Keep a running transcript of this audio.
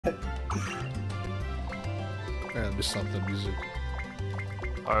Alright, let me stop the music.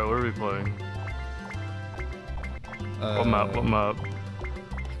 Alright, what are we playing? What map? What map?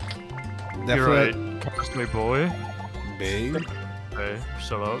 Definitely. You're right. Cast me boy. Babe. Hey,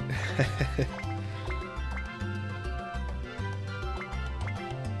 shut up.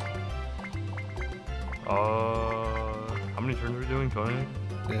 How many turns are we doing? 20?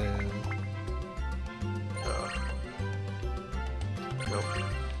 Yeah. Nope.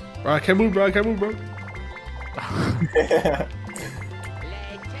 Bro, I can't move, bro. I can't move, bro.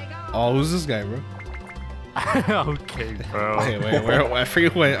 Oh, who's this guy, bro? Okay, bro. Okay, wait, where? I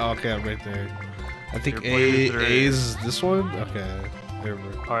forget where. Oh, okay, I'm right there. I think A is this one. Okay, there we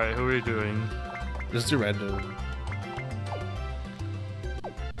go. All right, who are we doing? Just do random.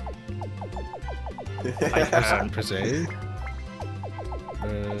 I can't. Per se.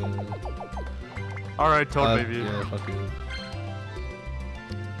 All right, Toad baby. Yeah, fuck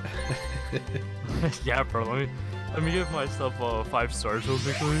it. Yeah, bro. Let me give myself 5 stars real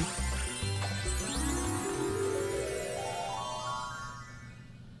quickly.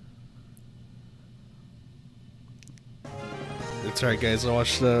 It's alright, guys. I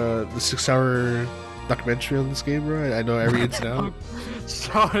watched the 6-hour documentary on this game, bro. I know every ins and out.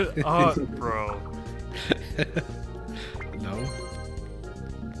 Shut up, bro. No.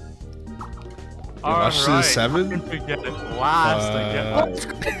 You All watched right. the 7? I can get last again.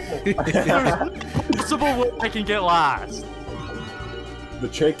 There's possible way I can get last. The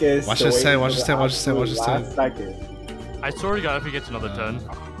trick is watch this 10. Watch this 10. Watch this 10. Watch this 10. Second. I swear to God, if he gets another 10.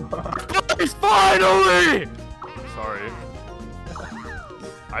 Please, finally! Sorry.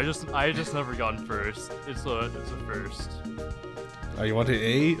 I just never gotten first. It's a first. Oh, you want to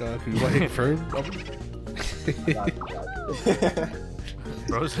hit A? Can you want to hit confirm?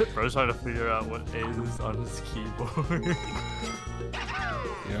 Bro's trying to figure out what A is on his keyboard.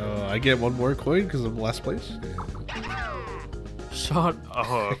 Yo, I get 1 more coin because I'm last place. Shut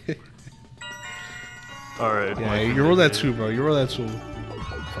up. Alright. Yeah, you roll that 2, bro. You roll that 2.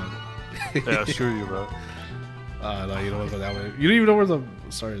 Yeah, screw you, bro. No, you don't want to go that way. You don't even know where the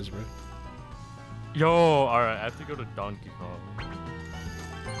star is, bro. Yo, alright, I have to go to Donkey Kong.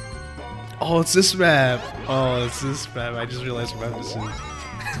 Oh, it's this map. Oh, it's this map. I just realized what map this is.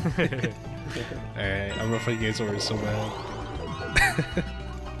 Alright, I'm gonna fight you guys over so bad.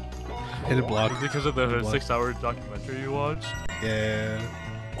 Hit a block. Is it because of the 6-hour documentary you watched? Yeah.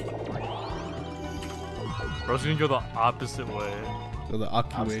 Bro's gonna go the opposite way. Go the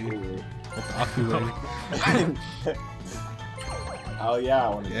Aku way. The Aku way. Oh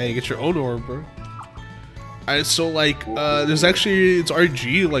yeah. Yeah, you get your own orb, bro. Alright, so like, there's actually, it's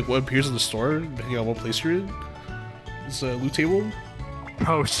RG, like what appears in the store, depending on what place you're in. It's a loot table.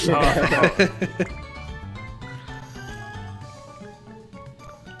 Bro, shut up.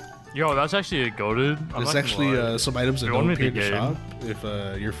 Yo, that's actually a goated. There's actually some items that You don't want me appear in to the game? shop if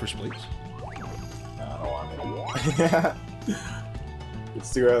you're first place. I don't want to.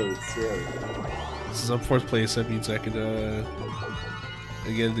 It's too early. It's too early. Since I'm 4th place, that means I can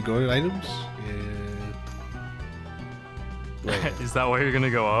get the goated items. Yeah. Is that why you're gonna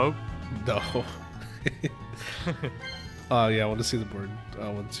go up? No. Oh yeah, I want to see the board.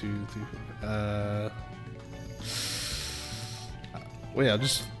 1, 2, 3. Wait, I'll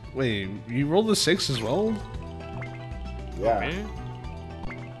just wait. You rolled the 6 as well? Yeah. Me?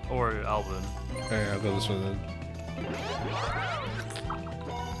 Or Alvin? Alright, I'll go this way then.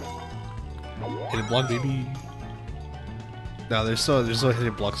 Hidden block, baby. No, there's no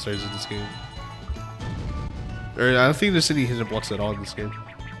hidden block stars in this game. Or I don't think there's any hidden blocks at all in this game.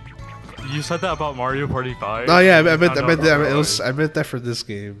 You said that about Mario Party 5? Oh yeah, I meant that for this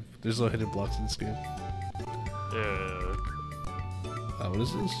game. There's no hidden blocks in this game. Yeah. What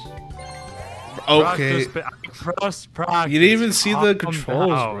is this? Okay. Practice. You didn't even see the Calm controls,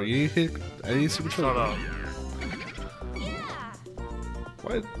 down. bro. You didn't hit. I didn't see controls. Shut up.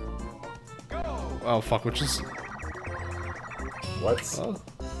 What? Oh fuck! Which is? What?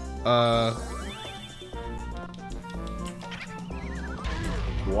 Oh.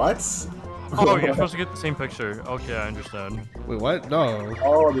 What? Oh, you're supposed to get the same picture. Okay, I understand. Wait, what? No.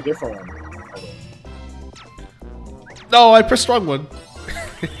 Oh, the different one. Okay. No, I pressed wrong one.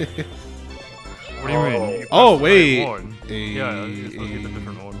 What do you mean? You Oh, pressed the wait. right one. Yeah, you're supposed to get the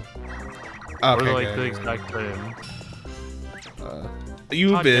different one. Okay, Or like okay, the okay. exact same. You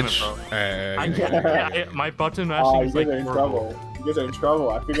God damn it, bitch. bro. My button mashing Oh, you is guys like are in horrible. trouble. You guys are in trouble.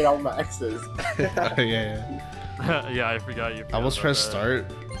 I figured out my X's. Yeah. Yeah, I forgot you. I almost about pressed that. start.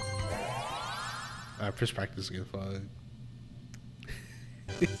 I pressed practice again. Fine.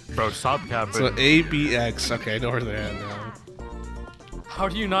 Bro, stop capping. So A, B, X. Okay, I know where they're at now. How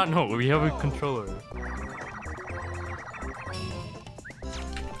do you not know? We have a controller.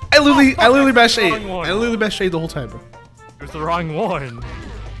 literally bashed A. Wrong one. I literally bashed A the whole time, bro. It was the wrong one.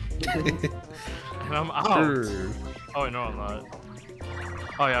 And I'm out. Brr. Oh, wait, no, I'm not.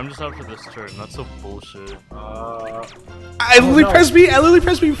 Oh, yeah, I'm just out for this turn. That's so bullshit. I literally pressed B. I literally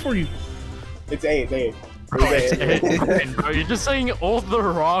pressed B before you. It's A. It's A. Bro, it's A. Bro, you're just saying all the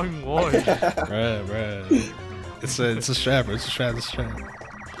wrong ones. Bruh. It's a strat, bro. It's a strat.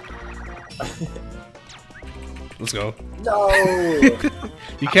 Let's go. No.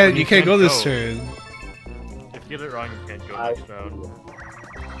 You can't go this turn. If you get it wrong, you can't go next round.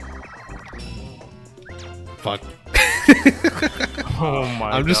 Fuck. Oh my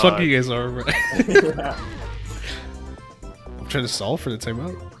god. I'm just fucking you guys over, bro. I'm trying to solve for the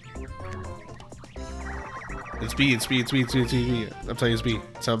timeout. It's B. I'm telling you it's B. I'm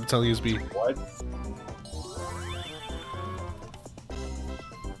telling you it's B. What?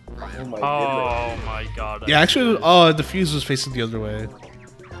 Oh my goodness. Oh my god. Yeah, actually, the fuse was facing the other way.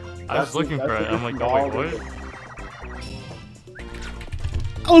 I was looking for it. I'm like, oh wait, what?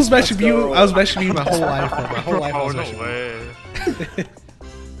 I was mashing you. I was mashing you my whole life, bro. My whole life I Oh, was no mashing you. way.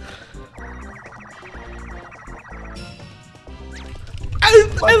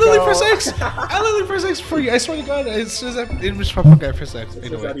 I literally press X. I literally press X for you. I swear to God, it's just it was fucking guy press X. It's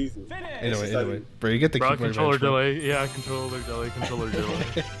just that easy. Anyway, bro, you get the Bro, keyboard controller advantage, bro. delay. Yeah, controller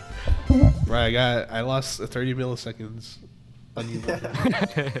delay. Bro, I lost 30 milliseconds on you.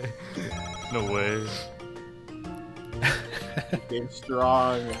 No way. Game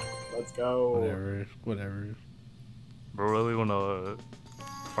strong. Let's go. Whatever. Bro, really wanna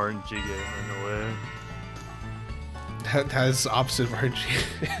RNG game in a way. That's opposite of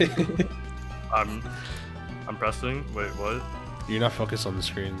RNG. I'm pressing. Wait, what? You're not focused on the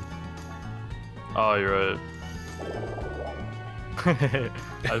screen. Oh, you're right. I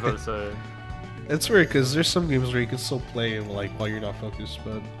was about to say. It's weird because there's some games where you can still play like while you're not focused,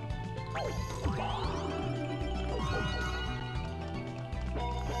 but.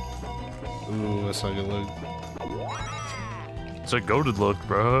 Ooh, that's not a good look. It's a goated look,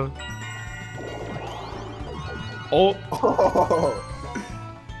 bro. Oh! Oh.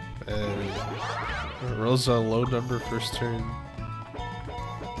 Rosa, low number first turn.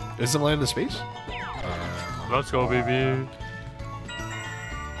 Is it land in space? Let's go, baby.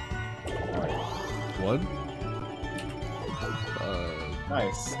 One?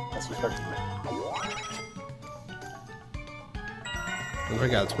 Nice. That's respectable. What do I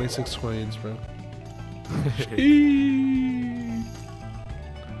got? 26 coins, bro.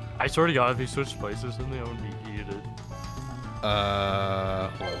 I swear to God, if he switched places with me, I would be heated.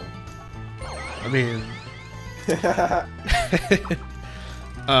 Hold on. I mean...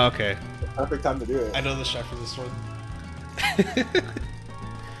 okay. Perfect time to do it. I know the shot for this one.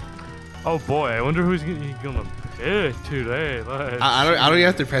 Oh boy, I wonder who's gonna pick today. I don't even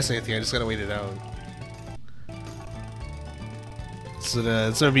have to press anything, I just gotta wait it out. So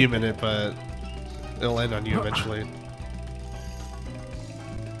it's gonna be a minute, but it'll land on you eventually.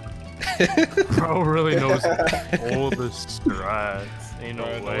 Bro really knows all the strats. Ain't no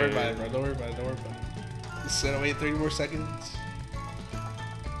way. Don't worry about it, bro. Don't worry about it. Just gonna wait 30 more seconds.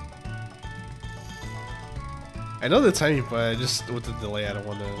 I know the timing, but just with the delay, I don't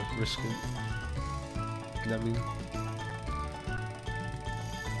want to risk it. You know what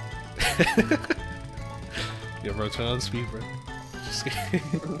I mean? Yo, bro, turn on speed, bro. Just kidding.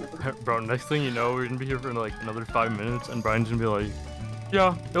 Bro, next thing you know, we're gonna be here for like another 5 minutes, and Brian's gonna be like,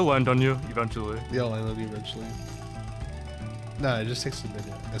 yeah, it'll land on you eventually. Yeah, I'll land on you eventually. Nah, it just takes a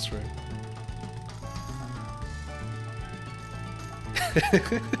minute, I swear.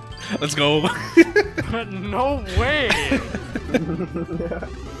 Let's go. No way!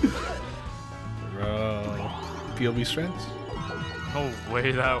 Bro. POV strats? No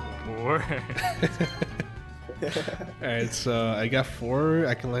way that works. Alright, so I got 4.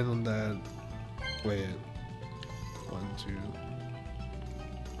 I can land on that. Wait. 1, 2,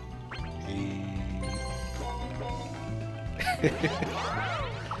 8.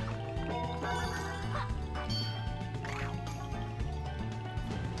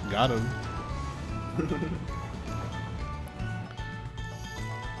 Got him.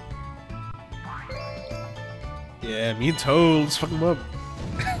 Yeah, me and Toad, let's fuck him up.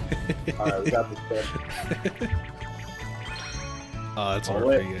 Alright, we got this kid. Oh, that's hard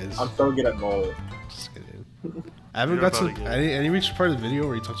for you guys. I'm so good at mullet. Just kidding. I haven't got to. I didn't reach the part of the video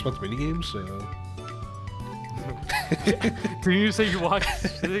where he talks about the minigames, so. Didn't you say you watched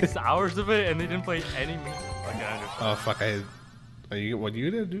 6 hours of it and they didn't play any? Okay, I understand. Oh fuck! What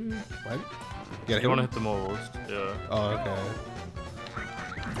you gonna do? What? You wanna hit the most? Yeah. Oh okay.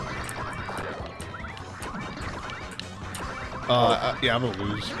 Yeah, I'm gonna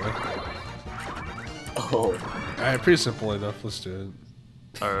lose, bro. Oh. Alright, pretty simple enough. Let's do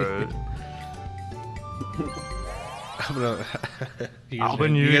it. Alright. I'm gonna.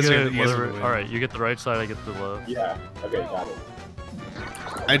 Alvin, you guys get are whatever. gonna win. Alright, you get the right side, I get the left. Yeah. Okay, got it.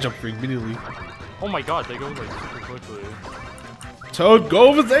 I jump for immediately. Oh my god, they go like super quickly. Toad, go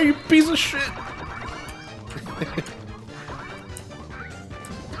over there, you piece of shit!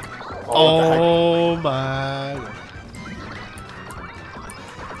 Oh my god.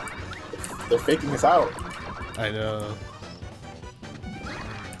 They're faking us out. I know.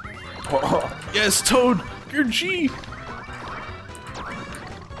 Oh. Yes, Toad! You're G!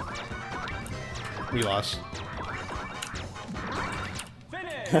 We lost.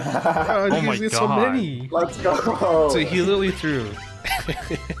 Oh, Oh my get so God. many. Let's go. So he literally threw.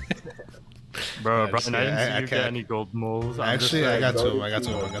 Bro, Yeah, Brian, I see, didn't I see you get can't- any gold moles. Actually, I got go two of to them. I got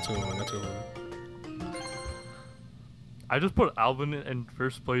two of team. them. I got two of them. I got two of them. I got two of them. I just put Alvin in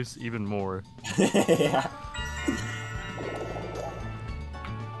first place even more. Yeah.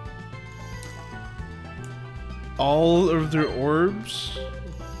 All of their orbs.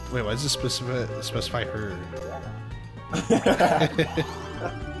 Wait, why does this specify her?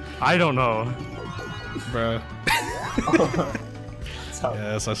 I don't know. Bro. So,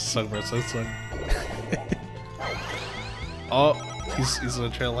 Yeah, that's suck, bro. That's suck. Oh, he's gonna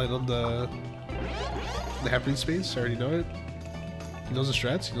try to light on the happening space. I already know it. He knows the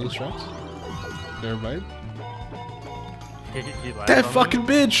strats. He knows the strats. Never mind. He lied That on fucking me.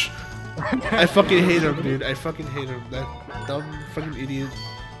 bitch! I fucking hate him, dude. I fucking hate him. That dumb fucking idiot.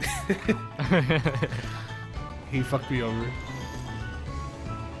 He fucked me over.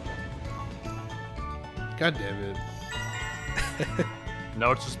 God damn it.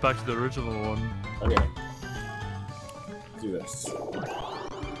 Now it's just back to the original one. okay. Do this.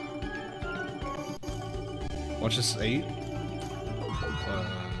 Watch this 8.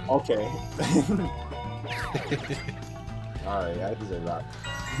 Okay. Alright, I deserve that.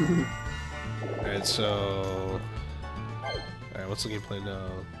 Alright, so. Alright, what's the gameplay now?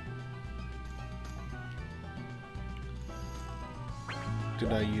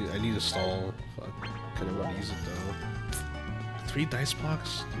 Dude, I need to stall. Fuck. Kinda wanna use it though. 3 dice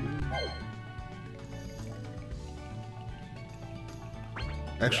blocks? Dude.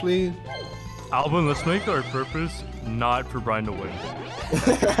 Actually, Alvin, let's make our purpose not for Brian to win.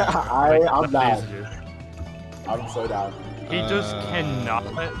 I'm That's down. easier. I'm so down. He just cannot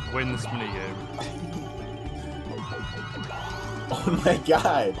win this minigame. Oh my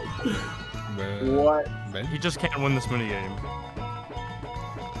god. What? Man. He just can't win this minigame.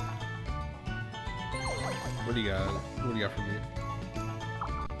 What do you got? What do you got for me?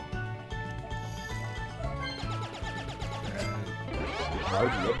 How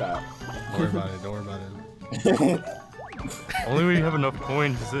would you get that? Don't worry about it. Don't worry about it. Only when you have enough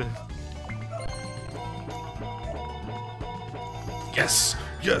coins is it. Yes!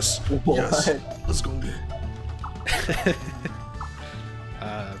 Yes! What? Yes! Let's go!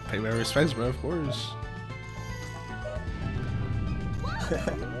 Pay my respects, bro, of course.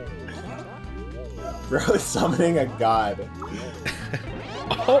 Bro is summoning a god.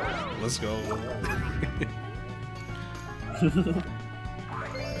 Oh! Let's go.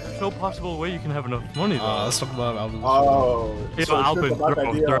 There's no possible way you can have enough money though. Let's talk about albums. Oh. Hey, so Alvin, trip about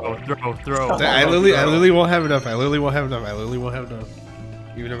that deal. throw. I literally won't have enough. I literally won't have enough.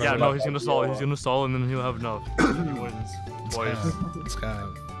 Even if Yeah, I'm no, he's gonna stall. He's gonna stall, and then he'll have enough. He wins twice. It's kind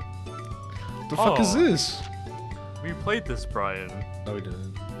of. The fuck is Oh. this? We played this, Brian. No, we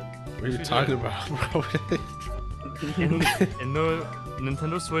didn't. What are Yes, you we talking did. about, bro? In the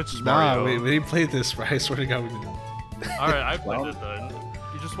Nintendo Switch Nah, Mario. we didn't play this, bro. I swear to God, we didn't. Alright, I played Well. it then.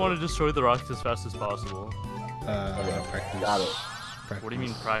 You just want to destroy the rocks as fast as possible. Practice. Got it. What do you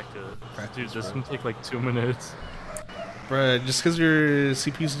mean practice? Practice, Dude, this bro. can take like 2 minutes. Bro, just because your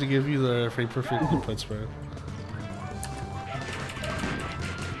CPU's to give you the frame perfect inputs, bro.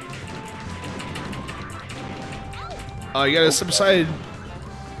 Oh, you gotta step aside.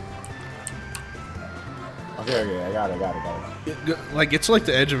 Okay, I got it. Like, get to like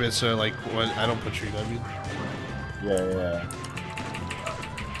the edge of it, so like when I don't put you, you know what I mean? Yeah.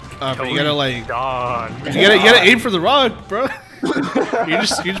 But you gotta like, God. you gotta aim for the rock, bro. you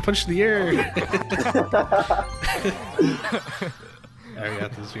just punch in the air. Alright, we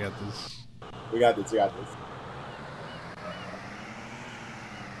got this. We got this.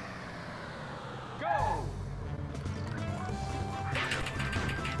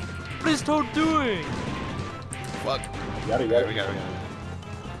 What is Toad doing? Fuck. You got it. We got it.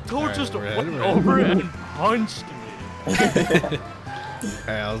 Toad Alright, just we're went ahead. over and punched me.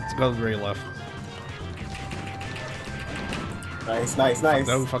 Alright, let's go to the very left. Nice, nice, nice.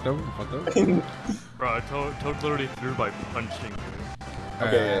 Fuck up. Bro, Toad literally threw by punching.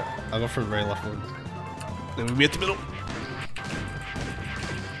 Okay, Alright, I'll go for the very left one. Then we meet at the middle.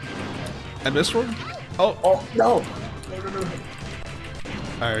 I missed one? Oh! Oh, no!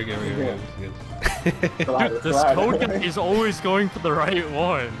 Alright, we're good. Dude, this Toad guy is always going for the right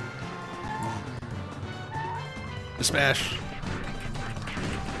one. Smash.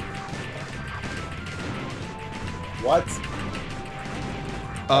 What?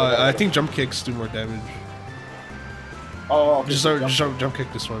 I think jump kicks do more damage. Oh, okay. Just jump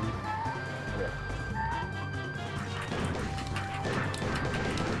kick this one.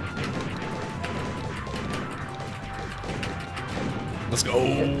 Let's go.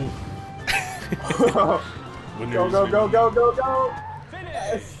 Go.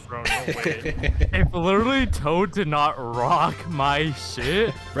 Yes. Bro, no way. If literally Toad did not rock my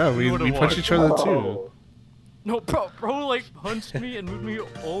shit, Bro, we punched each other too. No, bro, like punched me and moved me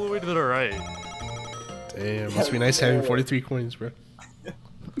all the way to the right. Damn, must be nice having 43 coins, bro.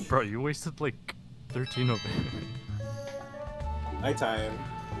 Bro, you wasted like 13 of it. Nighttime.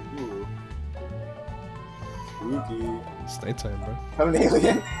 Ooh. Spooky. It's nighttime, bro. I'm an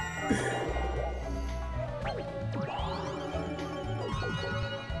alien.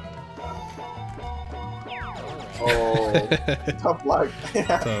 Oh, tough luck.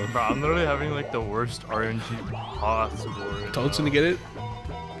 Tough. Bro, I'm literally having like the worst RNG possible. Right Toad's now. gonna get it.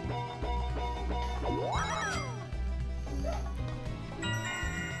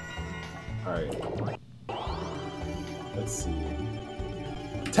 Alright. Let's see.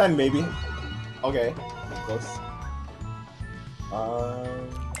 10 maybe. Okay. Close.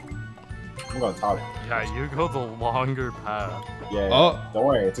 I'm going top. Yeah, you go the longer path. Yeah. Oh. Don't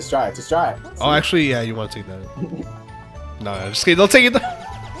worry. Just try it. Just try it. Oh, actually, yeah, you want to take that. No, just kidding. Don't take it.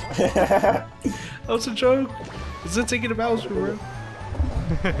 That was a joke. Is it taking a Bowser, bro?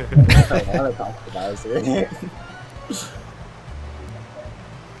 I want to talk to Bowser.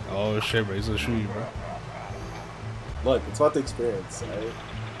 Oh shit, bro. He's gonna shoot you, bro. Look, it's about the experience,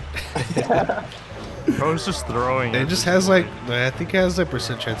 right? Bro's just throwing It just has like, I think it has like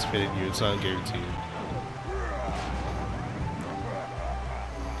percent chance of hitting you. It's not guaranteed.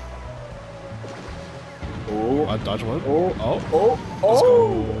 Oh, I dodge one. oh, Oh.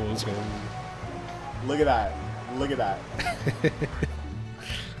 oh, Let's go. Look at that. Look at that.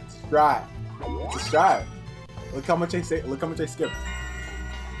 Strat. It's a strat. Look how much I say. Look how much I skipped.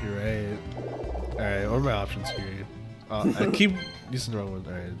 You're right. Alright, what are my options here? I keep using the wrong one.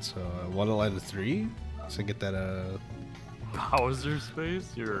 Alright, so I want to line of 3. So I get that, Bowser space?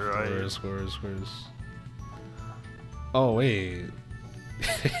 You're right. Squares. Oh, wait.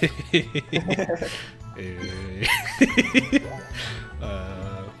 Hey.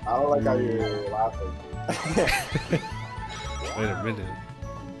 I don't like how you're laughing. Wait a minute.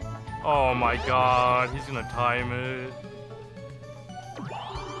 Oh my god, he's gonna time it.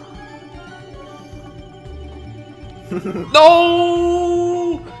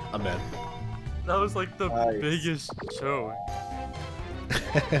 No! I'm mad. That was like the Nice. biggest choke.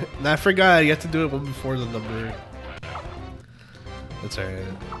 Nah, I forgot. You have to do it one before the number. That's alright.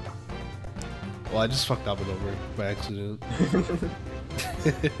 Well, I just fucked up it over by accident.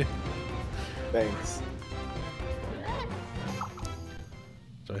 Thanks.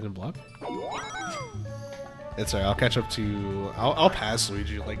 So I hit him block? It's alright. I'll catch up to you. I'll pass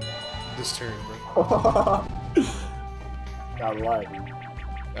Luigi like this turn, bro. God luck.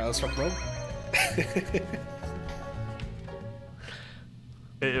 Let's fuck, bro.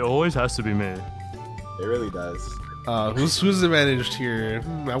 It always has to be me. It really does. Who's advantaged here?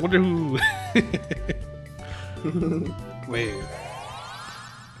 I wonder who. Wait.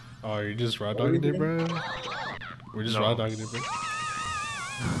 Oh, you're just raw dogging it, bro? We're just raw dogging it, bro.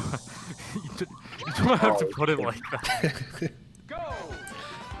 You don't have to put it like that.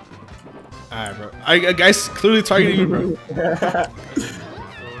 Alright, bro. I guys clearly targeting you, bro.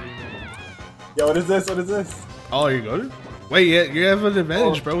 Yo, what is this? What is this? Oh, you got it? Wait, yeah, you have an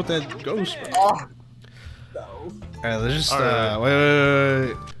advantage, bro, with that ghost, bro. Oh. No. Alright, let's just, Alright.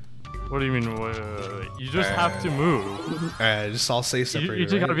 wait. What do you mean? You just have to move. Alright, just all stay separated. You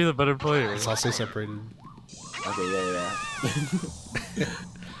just gotta be the better player. Just all stay separated. Okay, yeah.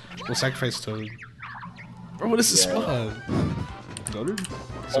 We'll sacrifice Toad. Bro, what is this Yeah. spawn? Got it?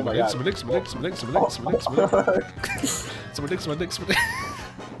 Oh my God. Some dick.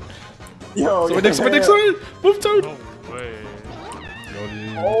 Yo, Move Toad! No way.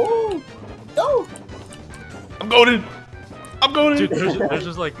 Oh, no. I'm going in! Dude, there's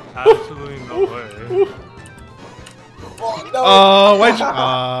just like absolutely no way. Oh, no. Oh, why'd you?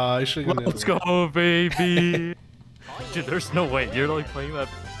 I should've gone Let's go, baby. Dude, there's no way. You're like playing that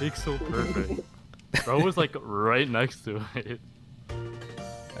pick so perfect. Bro was like right next to it.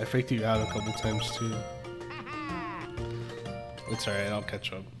 I faked you out a couple times too. It's alright, I'll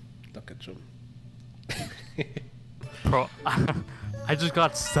catch up. I'll catch up. Bro, I just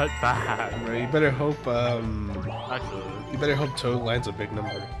got set back. Bro, you better hope, Actually, you better hope Toad lands a big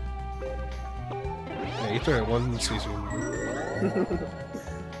number. Yeah, you throw it one season.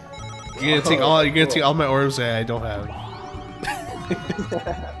 You're gonna take all my orbs that I don't have.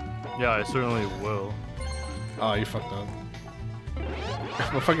 yeah, I certainly will. Oh, you fucked up.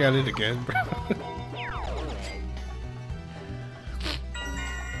 I'm fucking at it again, bro.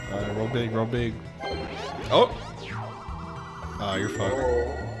 Alright, roll big, roll big. Oh! Oh, you're fucked.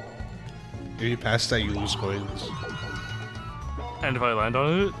 If you pass that, you lose coins. And if I land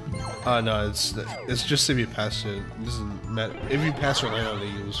on it? No, it's just if you pass it. It doesn't matter. If you pass or land on it,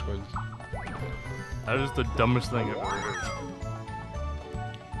 you lose coins. That is the dumbest thing I've ever heard.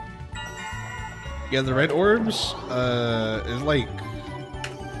 Yeah, the red orbs, is like...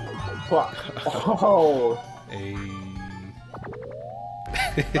 Oh! a...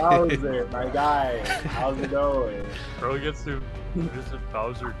 Bowser, my guy. How's it going? Bro gets to visit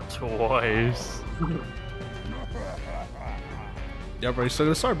Bowser twice. Yeah, bro, you still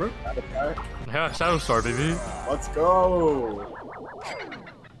gonna start, bro. Yeah, Shadow Star, baby. Let's go!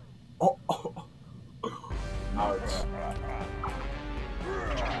 Oh, oh. Ouch.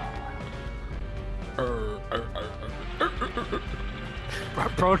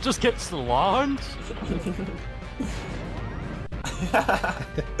 Bro just gets launched? Damn,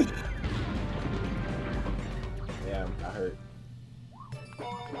 that hurt.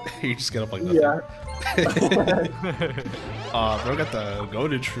 You just get up like nothing. Yeah. Bro got the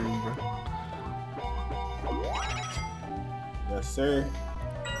goated shroom, bro. Yes, sir.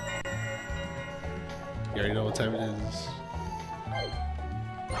 You already know what time it is.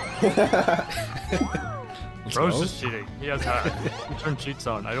 Let's Bro's go. just cheating. He has hack. He turned cheats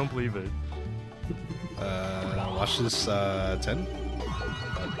on. I don't believe it. Watch this, 10?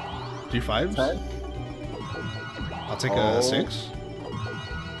 3-5s? 10? I'll take a 6.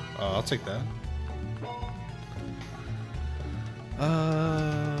 I'll take that.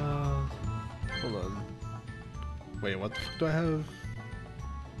 Hold on. Wait, what the fuck do I have?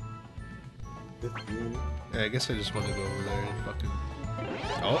 15. Yeah, I guess I just want to go over there and fucking...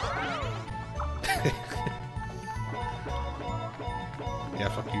 Oh! Yeah,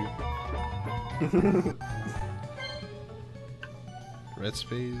 fuck you. Red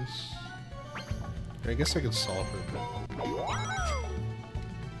space. I guess I could solve it, but...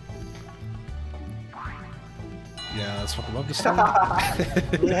 Yeah, let's fuck him up this time.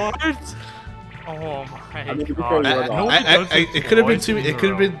 What? Oh my I mean, to be god. fair, you were It could have been 2. It could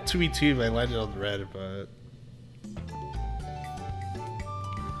have been 2v2 if I landed on the red, but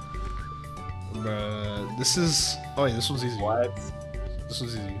bruh, this is. Oh wait, this one's easy. What? This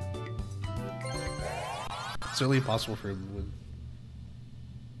one's easy. It's really impossible for him to win.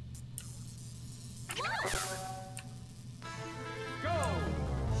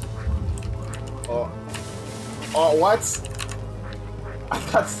 Oh. Oh, what? I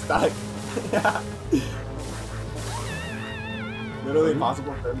got stuck. Literally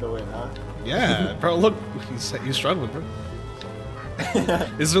impossible for him to win, huh? Yeah, bro. Look, he's struggling, bro.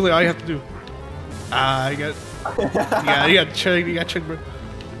 This is really all you have to do. I got. Yeah, you got check. You got check, bro.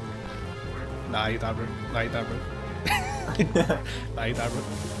 Nah, you thought, bro. Nah, you thought, bro. Nah, you thought, bro.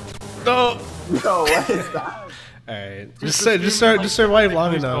 No. No, what is that? Alright, just survive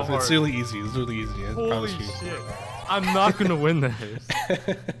long enough. It's really easy. It's really easy. I Holy promise you. shit. I'm not gonna win this.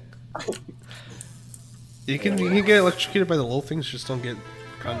 You can get electrocuted by the little things. Just don't get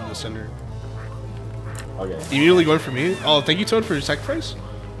caught in the center. Okay. Immediately going for me. Oh, thank you, Toad, for your sacrifice.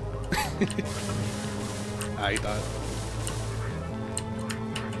 I thought.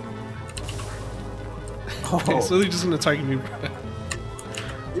 Oh. It's literally just gonna target me, bro.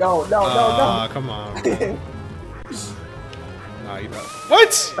 Yo, no, no. Come on, bro. Nah, you don't.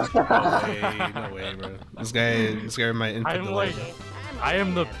 What? No way, bro. This guy might input I'm the like, light. I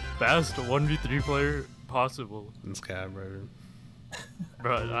am the best 1v3 player possible. This guy, bro.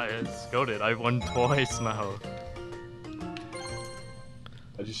 Bro, it's goated. I've won twice now.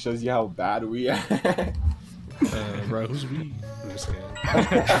 That just shows you how bad we are. Bro, who's we? I'm just kidding.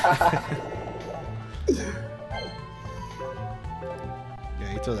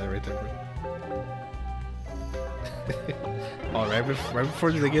 Yeah, you throw that right there, bro. Oh, right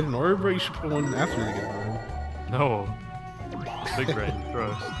before they get an orb, bro? You should put one after they get an orb. No. Big brain,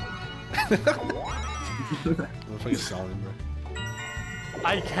 trust. Motherfucker's solid, bro.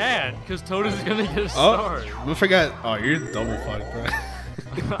 I can't, because Toad is gonna get a star. I forgot. Oh, you're double fucked,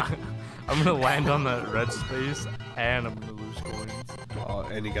 bro. I'm gonna land on that red space, and I'm gonna lose coins. Oh,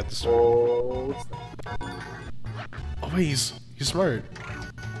 and you got the star. Oh, Oh wait, he's smart.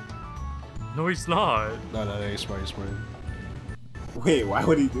 No, he's not. No, he's smart. He's smart. wait, why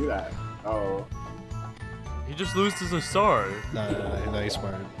would he do that? Oh. He just loses a star. No, he's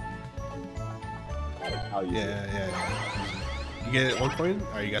smart. I'll use it. Yeah. You get 1 coin?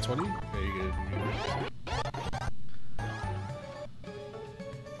 Oh, you got 20? Yeah, you get it.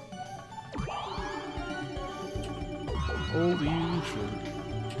 Holy shit.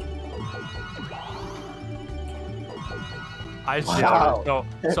 Wow.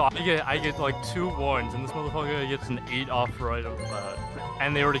 So I get like 2 1s, and this motherfucker gets an 8 off right off the bat.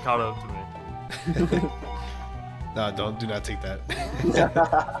 And they already caught up to me. No, do not take that.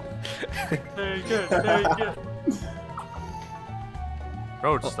 Take it.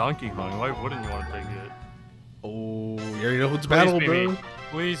 Bro, it's Donkey Kong. Why wouldn't you want to take it? Oh, you already know who's battle, bro.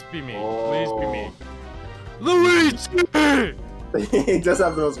 Please be me. Oh. Please be me. Luigi! He does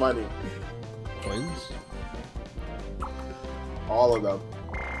have the most money. Coins? All of them.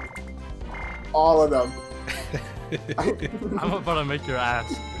 All of them. I'm about to make your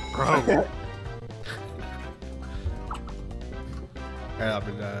ass, bro. Alright, I've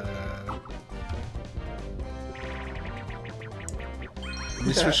been,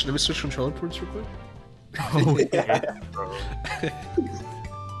 let me switch controller ports real quick. Oh, yeah, bro.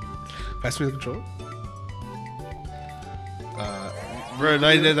 Pass me the controller. Bro, now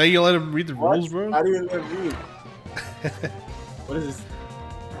you let him read the rules, bro? How do you let him read? What is this?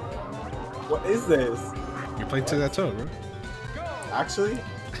 What is this? You're playing to that tone, bro. Actually?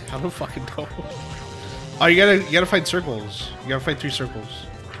 I don't fucking know. Oh, you gotta find circles. You gotta find 3 circles.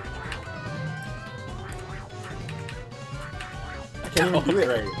 I can't even do it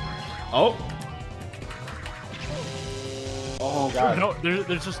right. Oh. Oh god. No,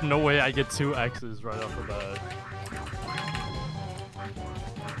 there's just no way I get 2 X's right off the bat.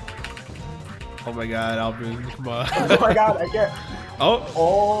 Oh my god, Alvin, come on. Oh my god, I can't. Oh.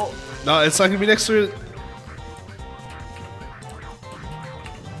 Oh. No, it's not gonna be next to it.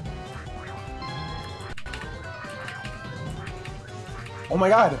 Oh my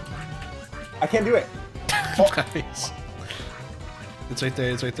god. I can't do it. Nice. It's right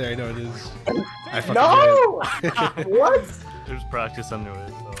there, I know it is. I fucking No! What? There's practice anyway,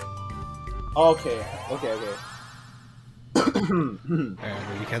 so. Okay. Alright, bro,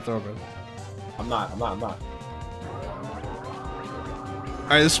 you can't throw, bro. I'm not.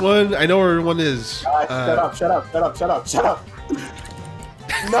 Alright, this one, I know where one is. Shut up.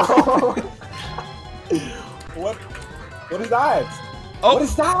 No! What is that? Oh! What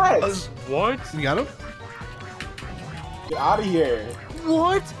is that? What? You got him? Get out of here.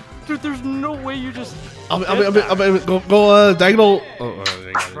 What? Dude, there's no way you just. Go diagonal. Oh, there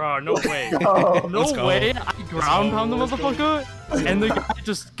you go. Bro, no way. Oh, Let's No go. way I ground pound the motherfucker, and the guy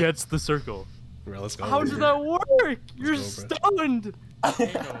just gets the circle. Bro, let's go. How did that work? You're go, bro. stunned.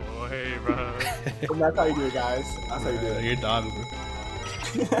 Ain't no way, bro. That's how you do it, guys. That's how you do it. You're done,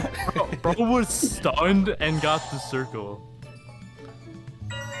 bro. Bro was stunned and got the circle.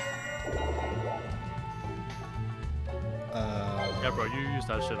 Yeah, bro, you used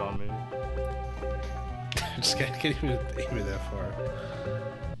that shit on me. I just can't even aim it that far.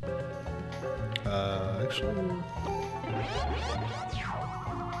 Actually.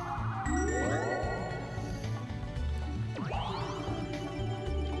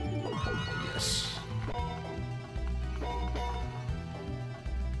 Yes.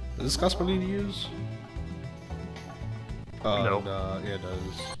 Does this cost money to use? No. Yeah, it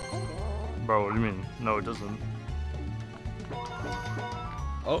does. Bro, what do you mean? No, it doesn't.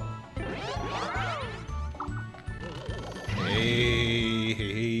 Oh.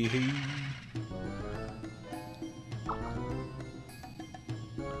 Hey.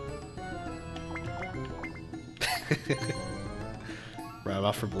 Bro, I'm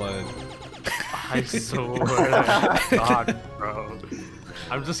out for blood. I swear to God, bro.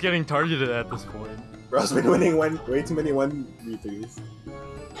 I'm just getting targeted at this point. Bro's been winning way too many 1v3s.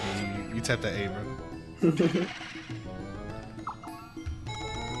 You tap that A, bro.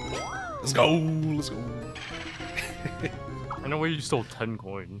 Let's go. I know where you stole 10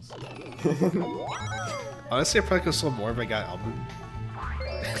 coins. Honestly, I probably could have sold more if I got album.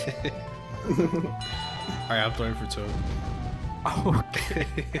 Alright, I'm throwing for 2. Okay.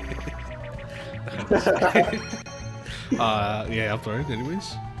 Yeah, I'm throwing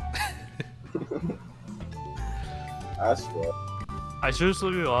anyways. That's what. I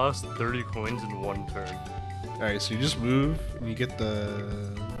seriously lost 30 coins in 1 turn. Alright, so you just move and you get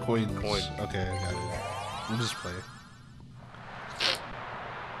the coins. Coin. Okay, I got it. We'll just play.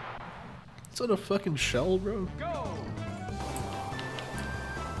 It's on a fucking shell, bro.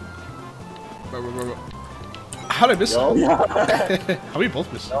 Bro. How'd I miss that? Yeah. How we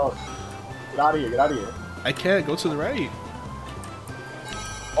both missed it? No. Get out of here, get out of here. I can't go to the right.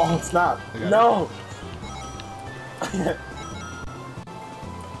 Oh, snap. I got No!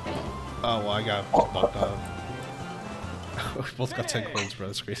 Oh, well, I got bumped up. We both got 10 coins, bro.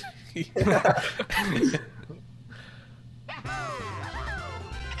 That's crazy.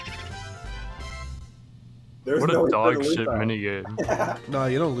 There's What no a way for dog the shit loot out. minigame. No,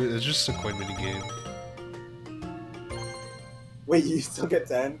 you don't lose. It's just a coin mini game. Wait, you still get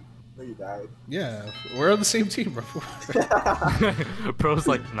 10? No, you died. Yeah, we're on the same team, bro. Bro's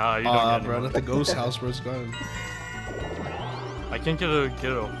like, nah, you don't get Bro, anymore. not the ghost house, bro's gone. I can't get a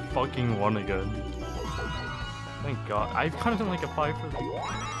fucking 1 again. Thank God. I've kind of done like a 5 for the.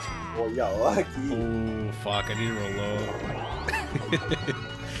 Well, yeah, lucky. Oh, fuck, I need to roll low.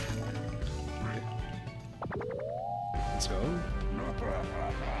 Let's go.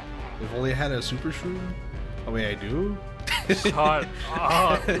 We've only had a super shroom? Oh, wait, I do? Shut up,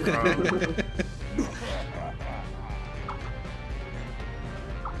 bro.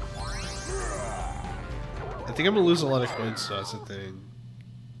 I think I'm gonna lose a lot of coins, so that's the thing.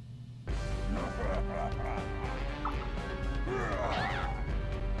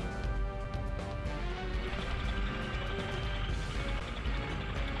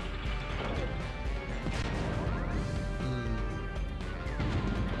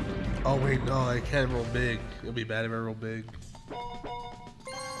 Oh wait, no, I can't roll big. It'll be bad if I roll big.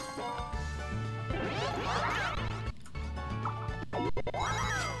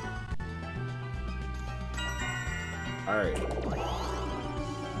 Alright.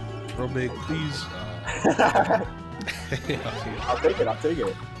 Roll big, please. I'll take it, I'll take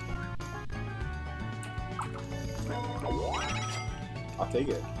it. I'll take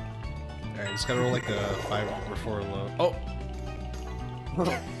it. Alright, just gotta roll like a 5 or 4 low. Oh!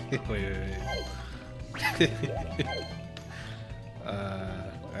 wait.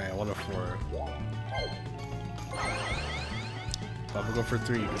 Alright, 1 or 4. I'm gonna go for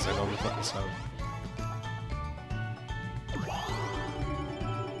 3 because I know we fuck this up.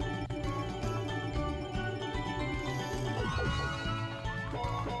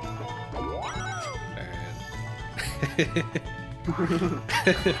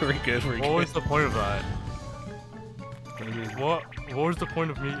 We're good, we're good. What was the point of that? What was the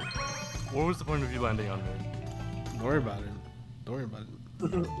point of me? What was the point of you landing on me? Don't worry about it. Don't worry about it.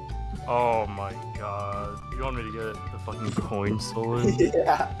 Oh my God! You want me to get the fucking coin stolen?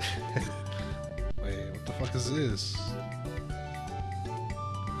 Yeah. Wait, what the fuck is this?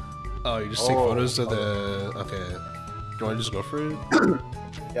 Oh, you just take Oh. photos of the... Okay. Do you want to just go for it?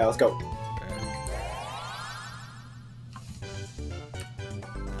 Yeah, let's go.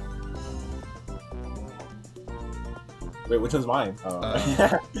 Wait, which one's mine? Oh.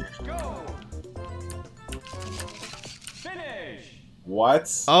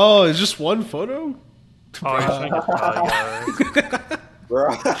 What? Oh, it's just one photo? Oh, you're trying to get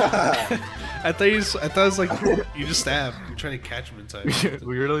Bro. I thought it was like you just stab. You're trying to catch him in time.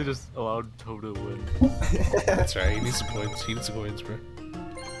 We really just allowed Toe to win. That's right. He needs some points. He needs some coins, bro.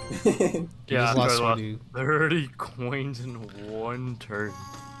 Yeah, just lost I lost 20. 30 coins in 1 turn.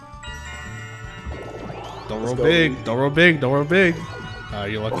 Don't Let's roll go, big. Luigi. Don't roll big. Don't roll big.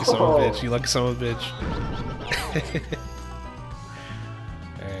 You lucky son of a bitch. You lucky son of a bitch.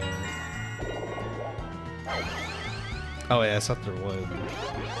 Oh yeah, that's not their one.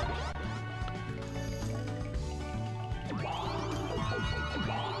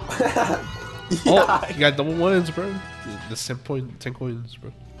 Oh, you got double ones, bro. The 10 coins,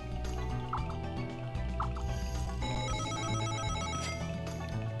 bro.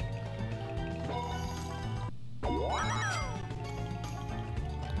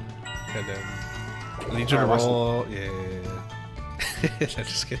 And then I need you to Alright, watch roll. Yeah. I'm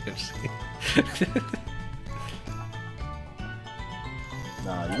just kidding. I'm just kidding.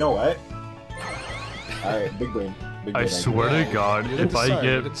 Nah, you know what? Alright, big brain. Big brain. I swear to God, You didn't if I start, you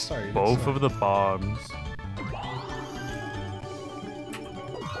get didn't start, you didn't both start. of the bombs,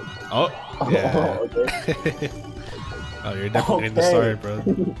 Oh, yeah. Okay. Oh, you're definitely getting the Okay. start, bro.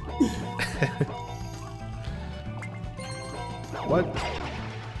 What?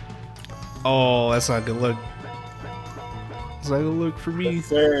 Oh, that's not good look. That's not good look for me. Yes,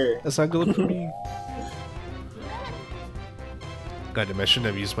 sir. That's not good look for me. God damn, I shouldn't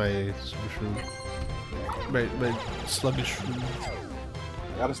have used my super shroom. My sluggish shroom.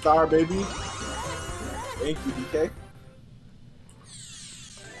 Got a star, baby. Thank you, DK.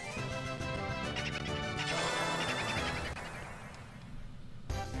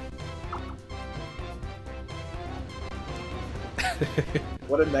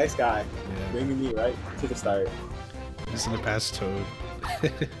 What a nice guy. Yeah. Bringing me right to the start. Just in the past Toad.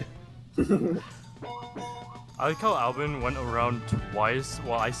 I like how Alvin went around twice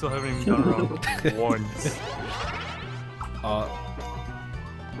while I still haven't even gone around once.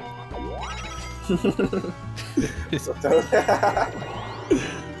 So Toad.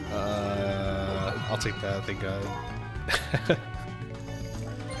 I'll take that, thank God.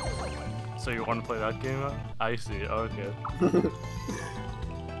 So you want to play that game? I see. Okay.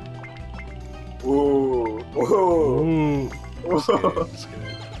 Ooh. Ooh. Ooh. Just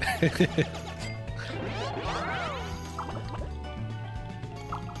kidding.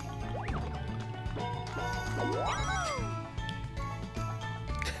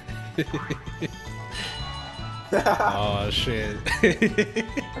 Oh shit.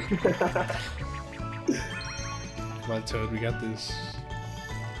 Come on, Toad, we got this.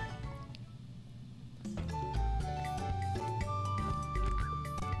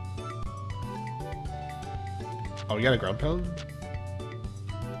 Oh, we got a ground pound?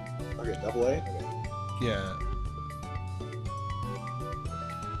 Okay, double A? Okay. Yeah.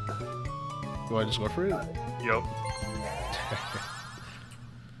 You wanna just go for it? Yup.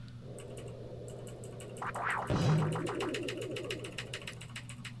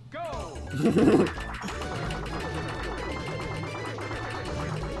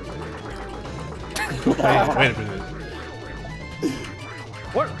 Wait a minute.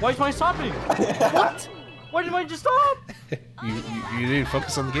 What? Why am I stopping? What? Why did I just stop? You didn't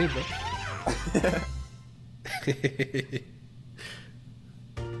focus on the game, bro.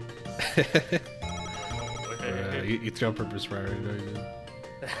 You threw on purpose, right? I know you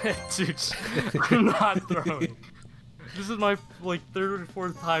did. Dude, I'm not throwing. This is my like third or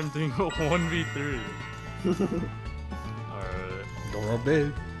fourth time doing a 1v3. Alright. Don't roll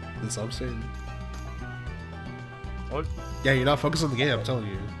big. That's all I'm saying. What? Yeah, you're not focused on the game, I'm telling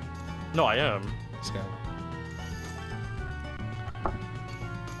you. No, I am. This guy.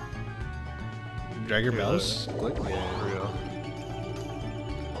 Drag your mouse. Click. Yeah.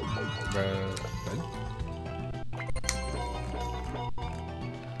 For real.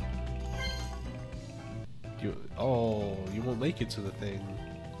 You won't make it to the thing.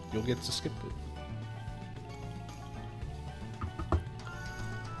 You'll get to skip it.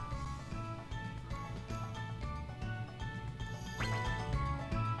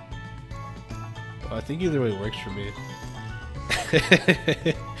 Well, I think either way works for me.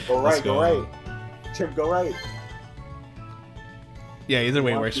 Go right, go right. Chimp, go right. Yeah, either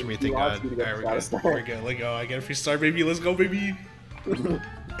way He works wants for me, you- thank he wants God. you to get Alright, the we're good. start. We're good. Let go. I get a free start, baby. Let's go, baby.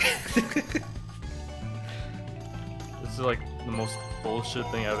 This is like the most bullshit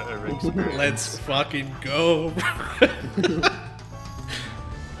thing I've ever experienced. Let's fucking go.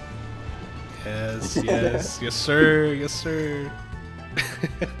 Yes, yes, sir, yes, sir.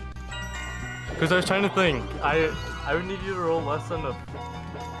 Because I was trying to think, I would need you to roll less than a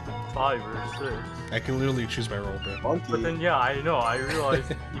 5 or 6. I can literally choose my role, bro. Monkey. But then yeah, I know, I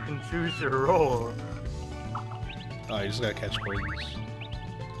realized you can choose your role. Oh, you just gotta catch coins.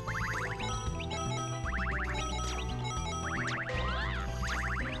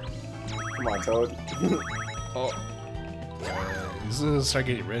 Come on, Toad. Oh. This is gonna start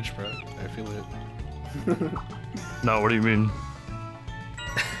getting rich, bro. I feel it. No, what do you mean?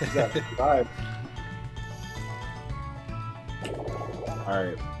 He's at 55.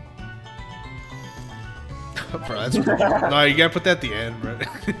 Alright. Bro, that's no, you gotta put that at the end, bro.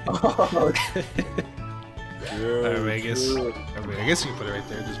 Alright, I guess. I guess you can put it right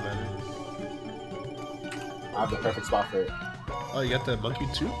there. It doesn't matter. I have the perfect spot for it. Oh, you got the monkey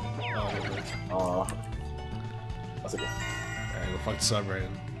too? Oh, never mind. That's okay. Alright, go fuck this up,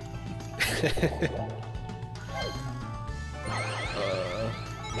 Ryan.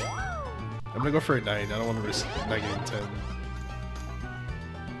 I'm gonna go for a 9. I don't want to risk not getting 10.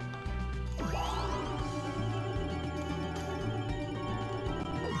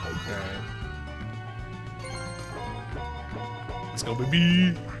 Alright. Let's go,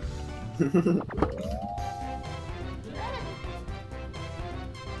 baby!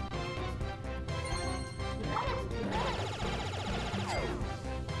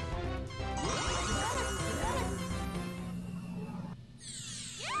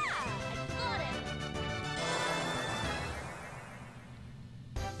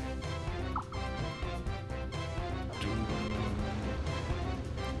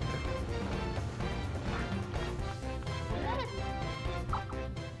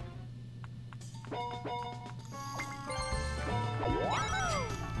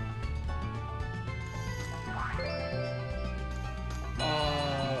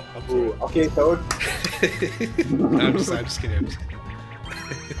 Up to Ooh, it. okay, Toad. No, I'm just kidding. I'm just kidding.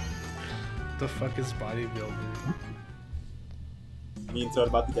 The fuck is bodybuilder? Me and Toad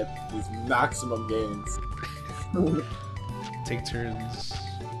about to get these maximum gains. Take turns.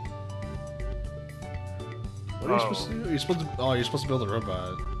 What are you supposed to do? You're supposed to. Oh, you're supposed to build a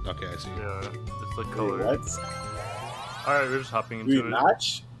robot. Okay, I see. Yeah, it's the Wait, color. what? Alright, we're just hopping Do we into it.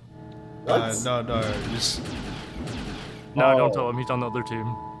 match? What? No, just. No, Oh. don't tell him. He's on the other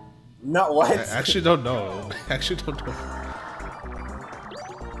team. No, what? I actually don't know. I actually don't know.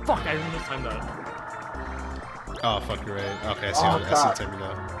 Fuck, I didn't time that. Oh fuck, you're right. Okay, I see. Oh, I crap. see the timing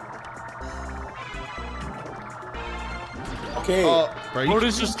now. Okay. Oh, bro, you What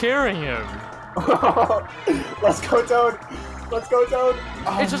is just carrying him? Let's go, Toad. Let's go, Toad.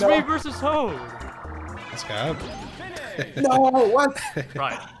 Oh, It's just no. me versus Toad. this guy up. No, what?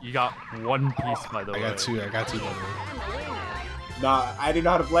 Right, you got one piece by the way. I got two. By the way. Nah, I didn't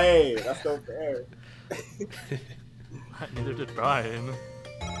know how to play. That's so fair. Neither did Brian.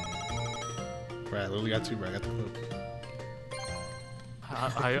 Right, I literally got two. Bro, I got the clip.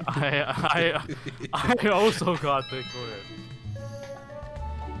 I also got the clip.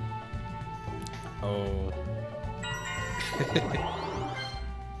 Oh.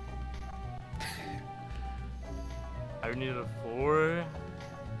 I need a 4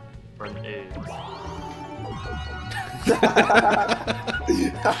 or an 8.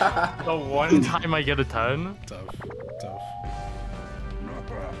 The one time I get a 10? Tough.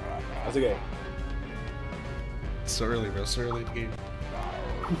 That's okay. So early, bro. So early in the game.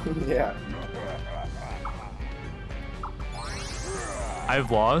 Yeah. I've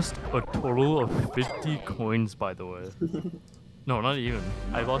lost a total of 50 coins, by the way. No, not even.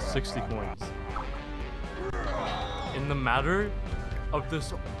 I've lost 60 coins. In the matter of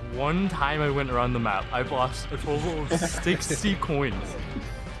this one time I went around the map, I've lost a total of 60 coins.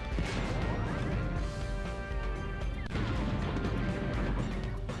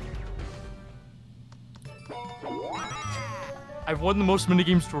 I've won the most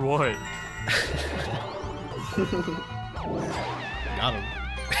minigames for what? Got him.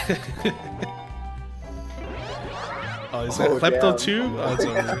 Oh, is that Oh, Klepto damn. too? Oh, it's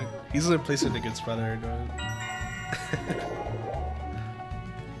over. He's gonna place it in a good spot there.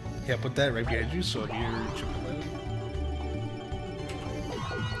 Yeah, put that right behind you so you're chocolate.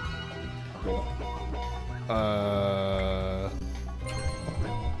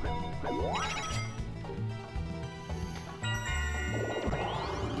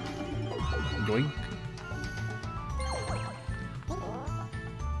 Doink.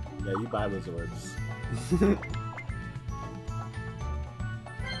 Yeah, you buy those orbs.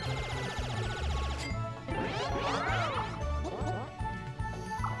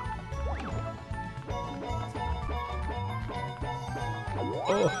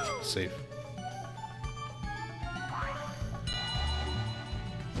 Oh, safe.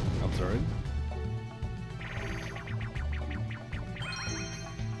 I'm sorry.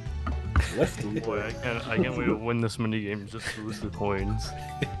 Lifty. Boy, I can't wait to win this minigame just to lose the coins.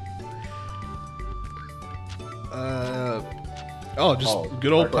 Oh, just Oh,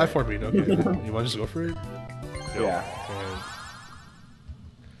 good old hardcore. platforming. Okay, you want to just go for it? Yeah.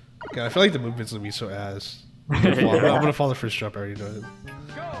 Okay, I feel like the movement's gonna be so ass. I'm gonna fall the first jump. I already know it.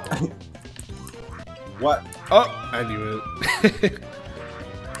 What? Oh, I knew it.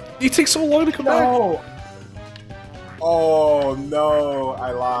 You take so long to come back. No! Oh no,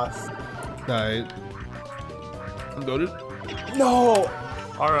 I lost. Nah, I'm goated. No!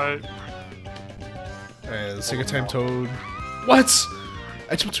 Alright. Alright, let's take a time, Toad. What?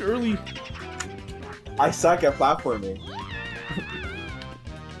 I jumped too early. I suck at platforming.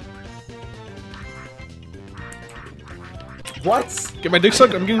 What? Get my dick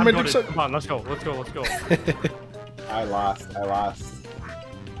sucked. I'm getting my got dick it. sucked. Come on, let's go, let's go, let's go. I lost.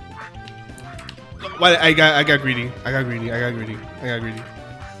 What? I got greedy. I got greedy.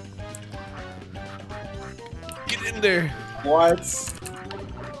 Get in there. What?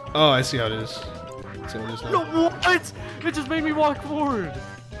 Oh, I see how it is. See how it is now. No, what? It just made me walk forward.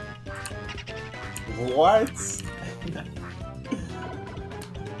 What?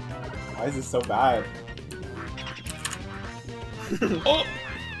 Why is this so bad? Oh!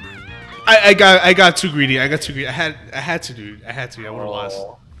 I got too greedy. I had to, dude. I would have lost.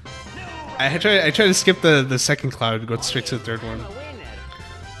 Oh. I tried to skip the second cloud and go straight to the third one.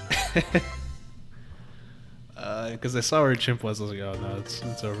 Because I saw where Chimp was. I was like, oh no, it's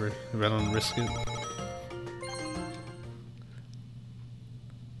over. I don't risk it.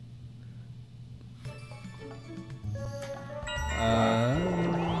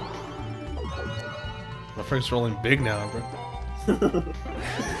 My friend's rolling big now, bro.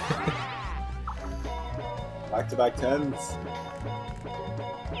 Back-to-back 10s.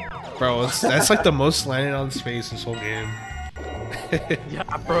 Bro, that's like the most landed on space this whole game.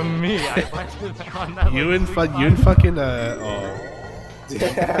 Yeah, from me. I landed on that. You and like, you and fucking oh.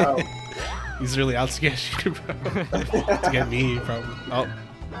 Damn. He's really out to get you, bro. To get me, probably. Oh.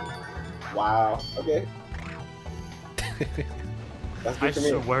 Wow. Okay. That's good I for me.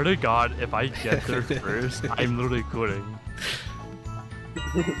 swear to God, if I get there first, I'm literally quitting.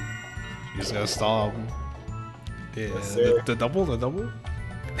 You just gotta stall him. Yeah, Yes, the double, the double.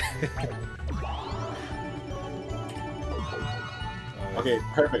 Okay,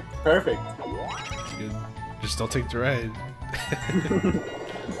 perfect, perfect. Good. Just don't take the ride.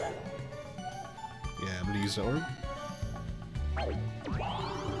 Yeah, I'm gonna use the orb.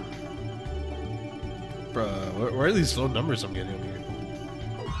 Bruh, where are these low numbers I'm getting over here?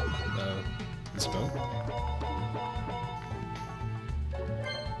 Let's go.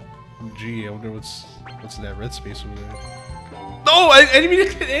 Gee, I wonder what's in that red space over there. No, I didn't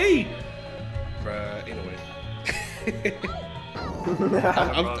even get A! Bruh, ain't no way.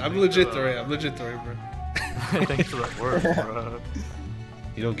 I'm legit though, right? I'm legit though, right, bro? Thanks for that word, bro.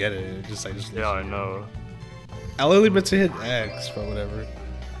 You don't get it. I just. Yeah, I know. I literally meant to hit X, but whatever.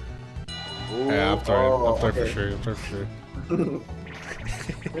 Ooh, Yeah, I'm throwing. I'm throwing okay. for sure. I'm throwing for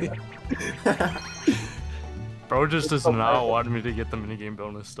sure. Bro just does not want me to get the minigame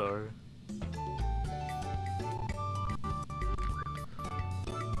bonus star.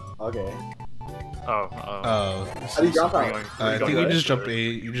 Okay. Oh. How do you drop out? I think you just jumped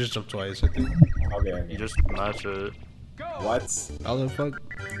 8. You just jumped twice, I think. Okay. You just match it. What? How the fuck?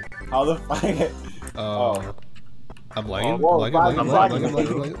 How the fuck? Oh. I'm lagging. Whoa, I'm lag,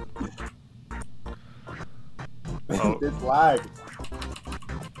 lagging. Oh. It's lag.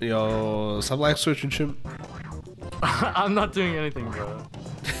 Yo, stop lag switching, Chimp. I'm not doing anything, bro.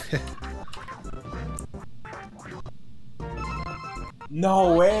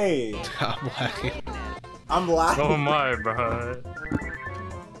 No way. I'm lagging. I'm lagging. So am I, bro.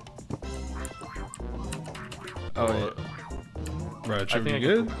 Oh, yeah. Bro, I Chimp, think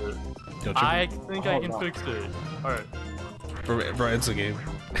you I good? can fix it. Yo, Chimp, I think I Oh, can no. fix it. Alright. bro, it's a game.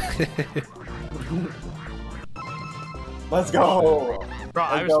 Let's go. Bro,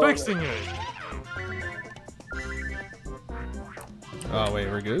 I Let's was go. fixing it. Oh, wait,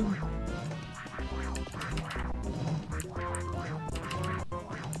 we're good?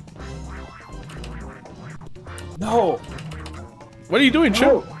 No. What are you doing,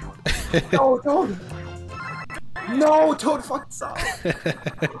 Chimp? No, Toad. No, Toad, fuck this up.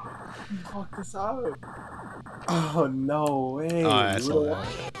 Fuck this up. Oh, no way. Oh, I saw that.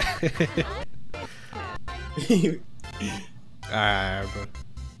 Alright, bro.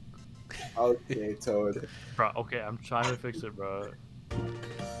 Okay, Toad. Bro, okay, I'm trying to fix it, bro.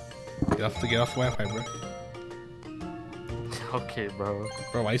 Get off Wi-Fi, bro. Okay, bro.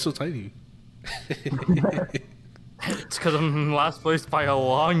 Bro, why are you so tiny? It's because I'm in last place by a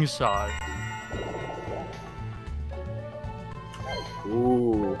long shot.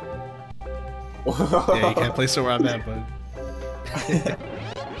 Ooh. Yeah, you can't place it where I'm at, bud.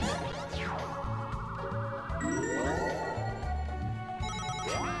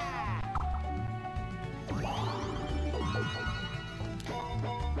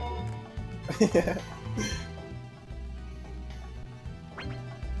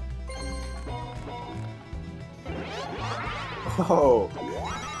 Oh.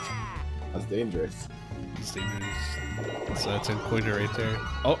 That's dangerous. It's dangerous. So that's a pointer right there.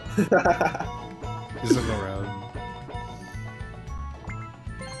 Oh! He's looking around.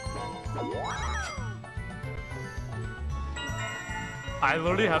 I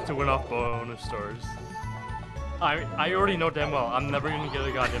literally have to win off bonus stars. I already know damn well I'm never gonna get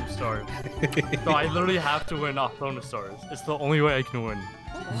a goddamn star. So I literally have to win off bonus stars. It's the only way I can win.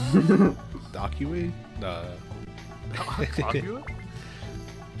 Docuway? Nah. Donkey?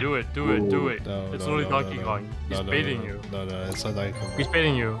 Do it, do it, do it. No, It's no, literally no, Donkey no, Kong. He's no, no, baiting no, you. No, it's not Donkey Kong. He's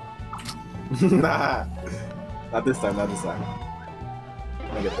baiting you. Nah. Not this time, not this time.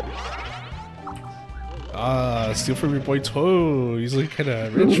 I get that. Ah, steal from your boy Toad. He's like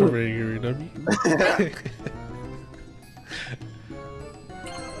kinda rich over here, you know what I mean?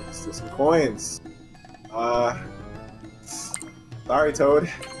 Steal some coins. Sorry, Toad.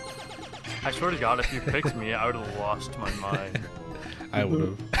 I swear to God, if you picked me, I would have lost my mind. I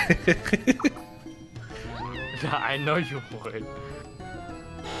would've. I know you would.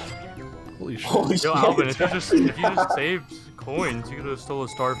 Holy shit. Holy Yo, shit. Alvin, if you just saved coins, you could have stole a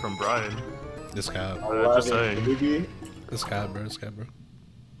star from Brian. This guy. Just saying. Luigi. This guy, bro. This guy, bro.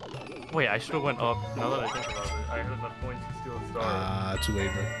 Wait, I should have went up. Now that I think about it, I had enough points to steal a star. Too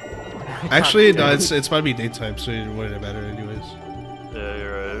late, bro. Actually, no, it's about to be daytime, so it wouldn't matter anyways. Yeah,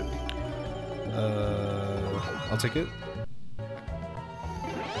 you're right. I'll take it.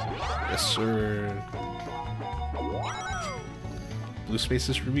 Yes, sir. Blue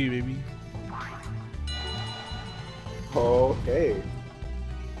spaces for me, baby. Okay.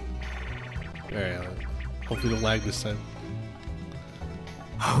 Alright, hopefully don't lag this time.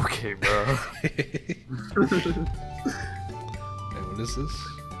 Okay, bro. Wait, what is this?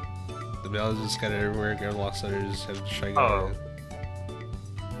 The mail is just kind of everywhere. Grab lock centers, have to try and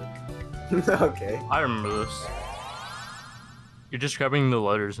get it. Okay. I remember this. You're just grabbing the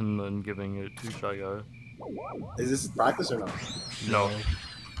letters and then giving it to Shy Guy. Is this practice or no? No.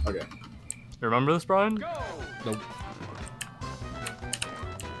 Okay. You remember this, Brian? Nope.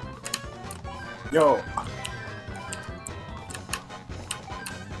 Yo.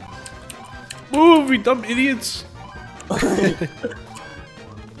 Move, you dumb idiots!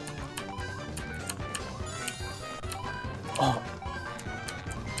 Oh.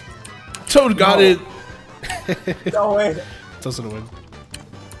 Toad got No. it! No way. Doesn't win.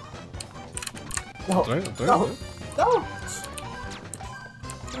 No. Sorry, No. No.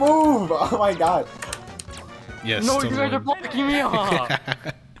 Move. Oh my god. Yes, No, still you guys are win. blocking me off!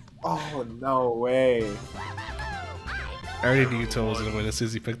 Oh, no way. I already knew Toad was gonna win as soon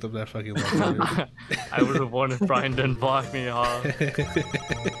as he picked up that fucking left. I would have won if Brian didn't block me off.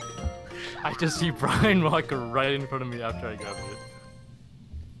 I just see Brian walk right in front of me after I grabbed it.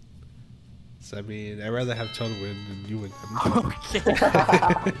 So, I mean, I'd rather have Toad win than you win. Okay.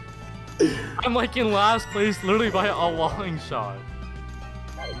 I'm like in last place literally by a long shot.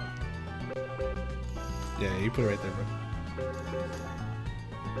 Yeah, you put it right there,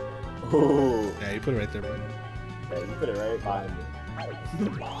 bro. Ooh. Yeah, you put it right there, bro. Yeah, you put it right behind me.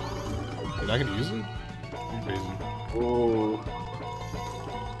 You're not gonna use it? You're crazy. Ooh.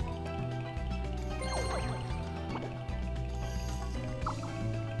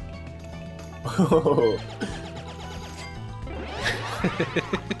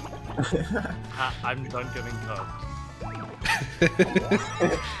 I'm done getting cut.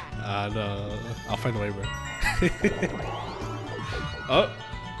 No. I'll find a way, bro. Oh!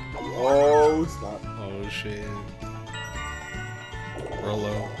 Oh, snap. Oh, shit.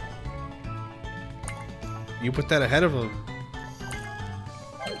 Rolo. You put that ahead of him.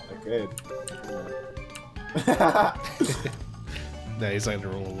 I could. Nah, he's not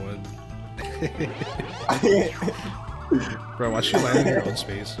gonna roll a 1. Bro, watch you land in your own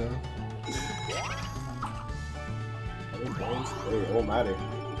space, though. It won't matter.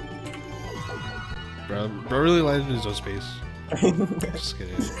 Bro really landed in his own space. Just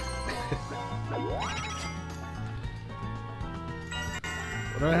kidding.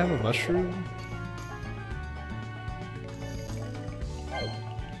 Do I have a mushroom?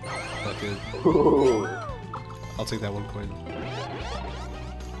 Not good. Ooh. I'll take that 1 coin.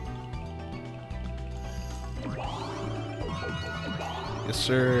 Yes,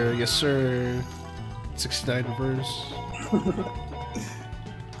 sir. Yes, sir. 69 reverse.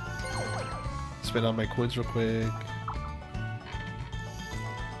 Spend all my coins real quick.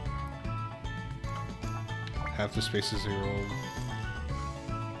 Half the space is 0.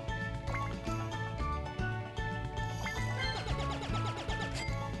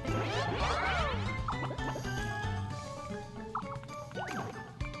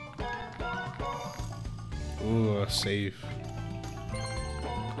 Ooh, safe.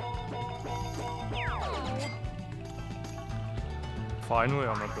 Finally,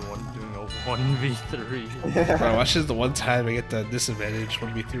 I'm not the one doing a 1v3. Bro, watch this the one time I get the disadvantage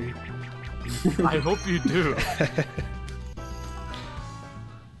 1v3. I hope you do.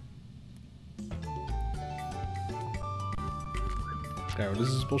 Okay, what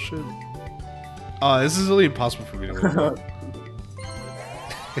is this bullshit? Oh, this is really impossible for me to win.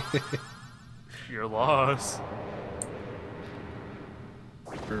 You're lost.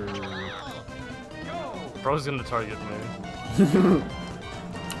 Bro's gonna target me.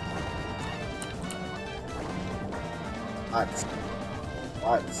 What?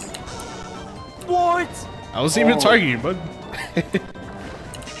 What? I wasn't even targeting you, bud.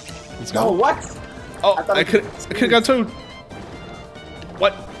 Let's go. No, what? Oh, I thought I it could was have got Toad.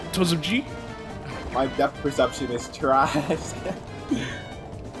 What? Toad's of G? My depth perception is trash.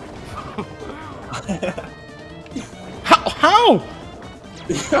 How?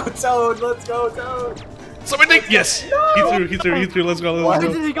 Yo, Toad, let's go, Toad. Somebody think yes. No! He threw. Let's go. Why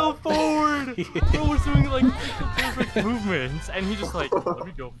Let's did go. he go forward? Bro was doing like perfect movements, and he just like, let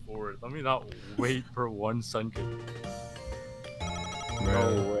me go forward. Let me not wait for one sun kick.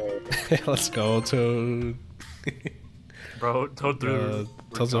 No way. Let's go, Toad. Bro, Toad threw.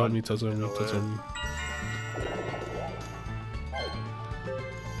 Toad's on me, Toad's on me, Toad's on me.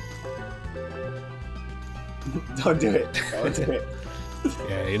 Don't do it. Don't do it.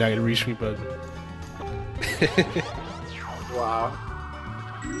 Yeah, you're not gonna reach me, bud. Wow.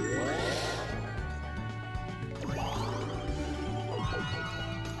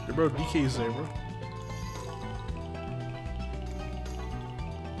 Hey, bro, DK's there, bro.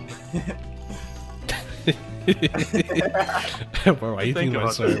 Bro, why you thinking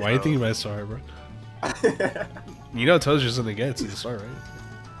about star? Why you thinking about star, bro? You know Toad's just gonna get to the star, right?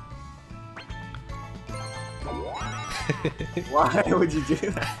 Why would you do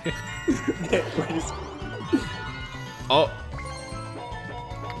that? Oh!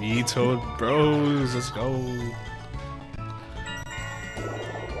 Me, Toad, bros, let's go.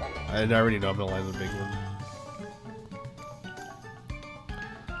 I already know I'm gonna land the big one.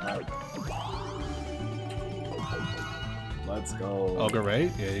 Let's go. I'll go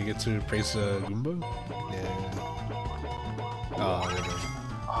right? Yeah, you get to praise the Goomba? Yeah. Oh, there we go.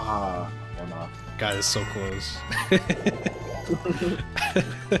 Ah, one off. God, it's so close.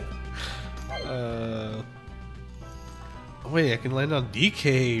 Oh, wait, I can land on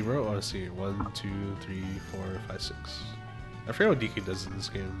DK, bro. Oh, let's see. 1, 2, 3, 4, 5, 6. I forget what DK does in this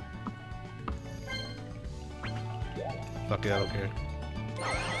game. Fuck it, I don't care.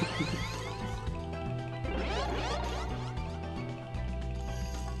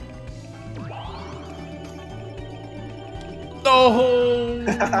 No!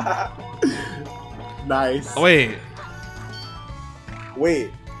 Nice. Oh, wait.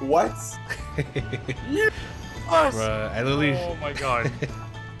 Wait, what? Bruh, I literally... Oh my god.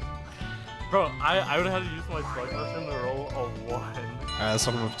 Bro, I would have had to use my slug motion to roll a 1. Let's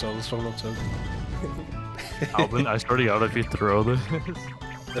talk about Toad. Let's talk about Toad. Alvin, I swear to God, if you throw this.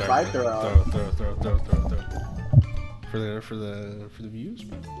 If I throw. Throw. For the views,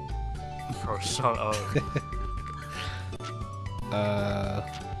 bro. Bro, shut up.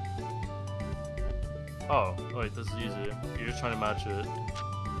 Oh, wait, this is easy. You're just trying to match it.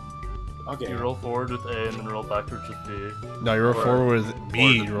 Okay. You roll forward with A and then roll backwards with B. No, you roll Or- forward with B,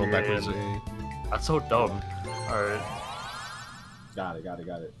 or you the roll B backwards and- with A. That's so dumb. Alright. Got it.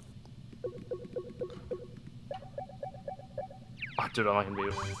 Oh, dude, I'm not gonna be.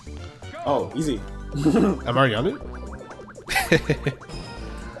 Oh, easy. I'm already on it?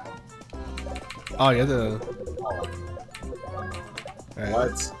 Oh, yeah, the... Alright.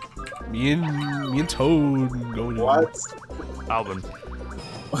 What? Me and Toad going in. What? Alvin.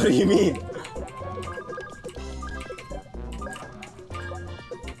 What do you mean?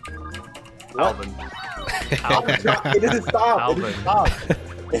 Alvin. It Alvin. didn't stop. Alvin. It didn't stop.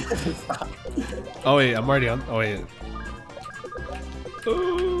 It didn't stop. Oh, wait, I'm already on. Oh, wait.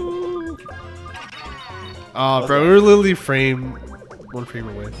 Ooh. Oh, bro, we were literally one frame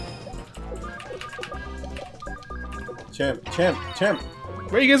away. Champ.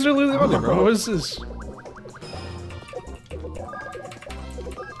 Bro, you guys are literally on it, bro. What is this?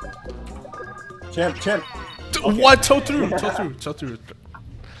 Champ. Okay. What? Toe through.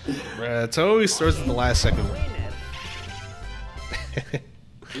 Bruh, Toe always starts at the last second.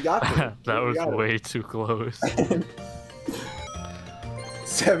 You got it. That You was got it. way too close.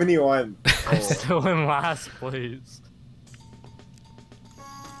 71. I'm still in last place.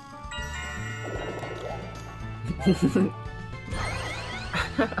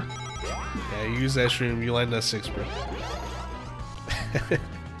 Yeah, you use that stream, you land that 6, bro.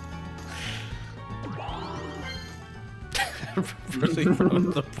 Really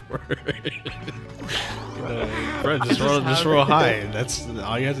from the board. Bro, just roll high. That's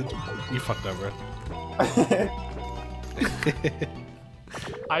all you have to do. You fucked up, bro.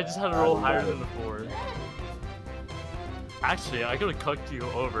 I just had to roll higher than the 4. Actually, I could have cooked you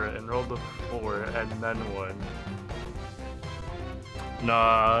over it and rolled the 4 and then won.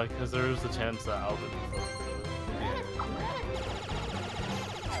 Nah, because there was the chance that Alvin would.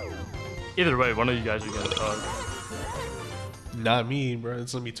 Either way, one of you guys are gonna talk. Not me, bro.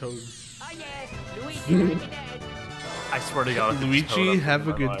 It's gonna be Toad. I swear to God. if it's Toad, Luigi, I'm have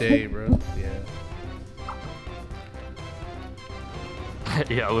a losing good my day, bro. Yeah. life.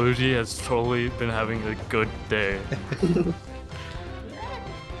 Yeah, Luigi has totally been having a good day.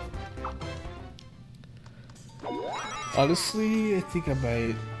 Honestly, I think I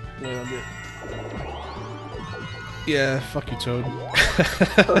might land on it. Yeah, fuck you, Toad.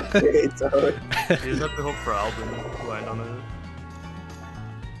 Okay, Toad. You just have to hope for Alvin to land on it.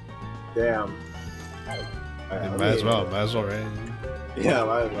 Damn. Alright, Might as well, right? Yeah,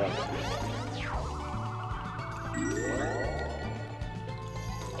 might as well.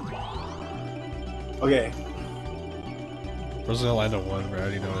 Okay. Bro's gonna land on 1, bro. I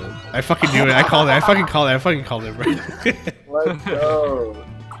already know it. I fucking knew it. I called it. I fucking called it. I fucking called it, bro. Let's go.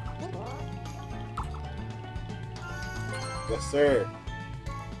 Yes, sir.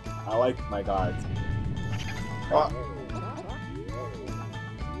 I like my gods. Oh.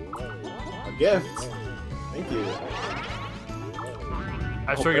 A gift. Thank you.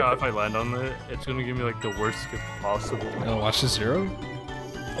 I swear to God, if I land on it, it's gonna give me like the worst gift possible. Oh, watch the 0.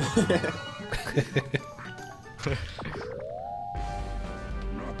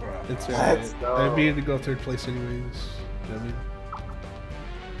 It's alright. I needed to go 3rd place anyways. You know what I mean?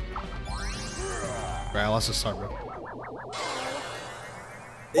 Right, I lost a star, bro.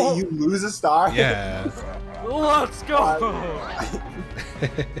 Hey, you lose a star? Yeah. Let's go!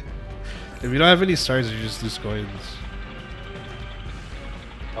 If you don't have any stars, you just lose coins.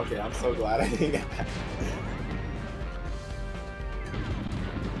 Okay, I'm so glad I didn't get that.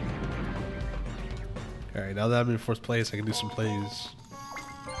 Alright, now that I'm in 4th place, I can do some plays.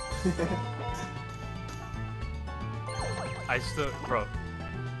 I still, bro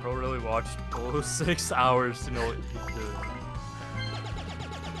really watched all those 6 hours to know what he did.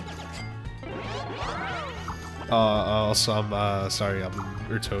 Also, I'm, sorry, I'm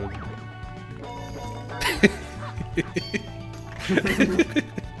your toad.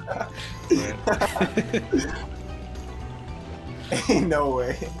 Ain't no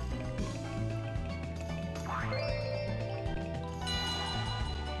way.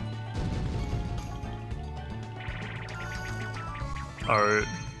 Alright.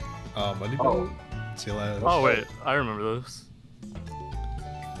 Money ball? See you later. Oh wait, I remember this.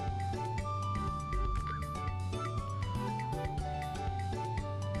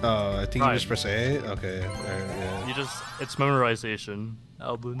 I think you just press A? Okay, alright, yeah. You just, it's memorization,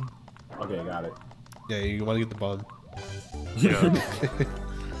 Albin. Okay, got it. Yeah, you want to get the bomb. Yeah.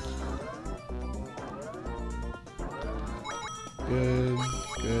 Good,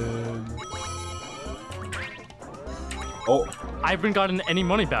 good. Oh. I haven't gotten any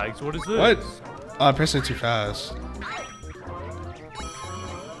money bags. What is this? What? Oh, I pressed it too fast.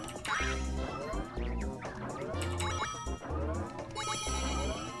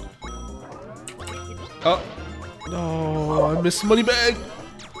 Oh. No, I missed the money bag.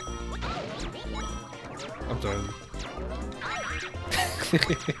 I'm done.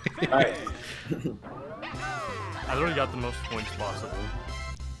 Alright. I literally got the most points possible.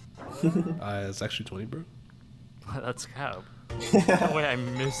 It's actually 20, bro. That's cap. No way I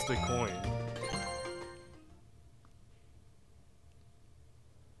missed a coin.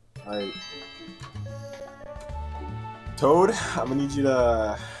 Alright. Toad, I'm gonna need you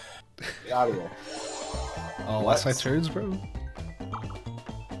to get out of here. Oh, last 5 turns, bro.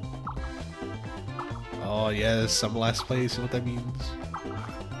 Oh, yes, I'm last place. You know what that means?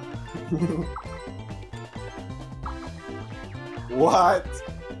 What?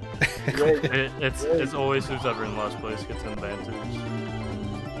 It's always who's ever in last place gets an advantage.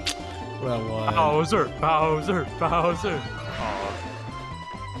 Well, what? Bowser! Bowser! Bowser! Aw.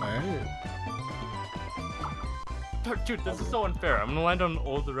 Alright. Dude, this is so unfair. I'm gonna land on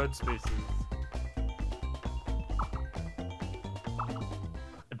all the red spaces.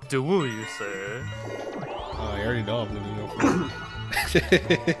 A duel, you say? Oh, I already know I'm gonna go for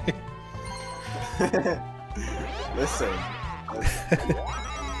it. Listen.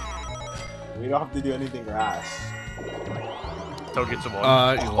 We don't have to do anything rash. Toad gets a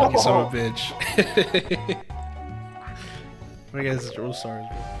one. You lucky son of a bitch. My guys, it's real stars,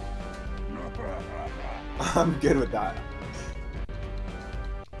 bro. I'm good with that.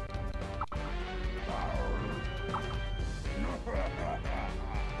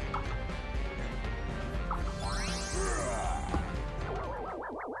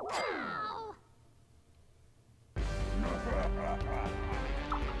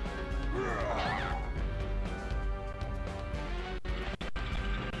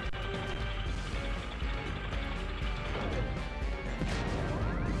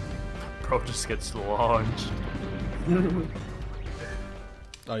 Bro just gets launched.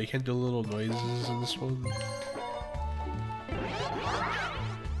 Oh, you can't do little noises in this one?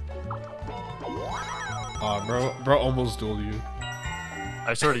 Oh, bro almost dueled you.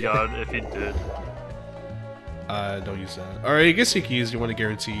 I swear to God, if he did. Don't use that. Alright, I guess you can use. You want to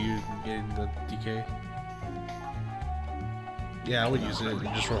guarantee you getting the DK. Yeah, I would use it. You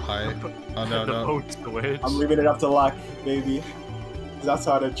just roll high. Oh no, The no. boat's switch. I'm leaving it up to luck, baby. That's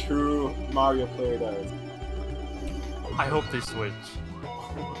how the true Mario player does. I hope they switch.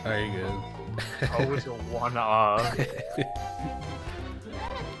 Alright, you good. Always a one-off.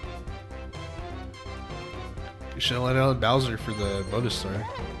 You should have let out Bowser for the bonus star.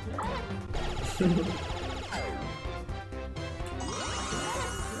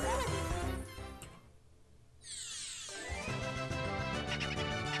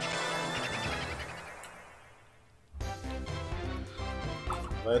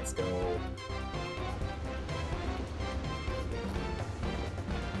 Let's go.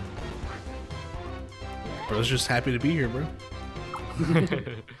 Bro's just happy to be here, bro.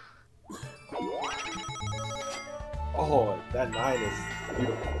 Oh, that 9 is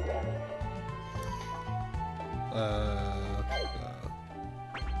beautiful.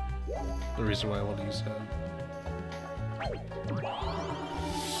 The reason why I want to use that.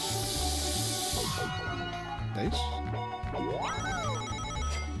 Nice.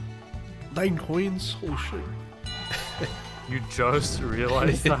 9 coins? Holy shit. You just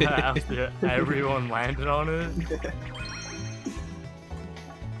realized that after everyone landed on it?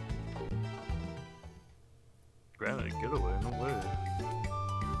 Granted, getaway, no way.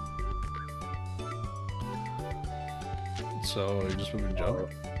 So, you just move and jump?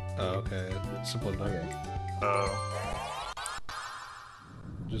 Oh, okay. Simple enough.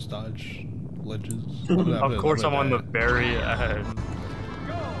 Just dodge ledges. Of course, I'm on the very end.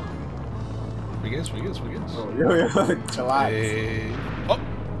 Forgets. Oh, yo, chillax. Hey. Oh!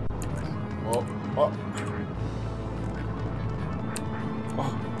 Oh.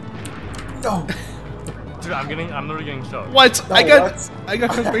 No! Dude, I'm literally getting choked. What? No, I got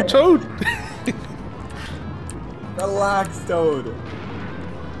cooked by Toad! Relax, Toad.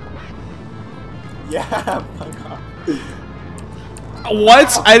 Yeah, fuck off.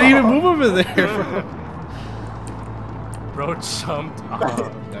 What? I didn't even move over there, bro. Bro jumped off.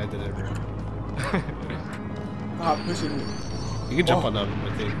 I did it, bro. Stop pushing me. You can jump on them, I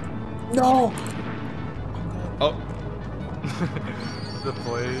think. No! Oh. The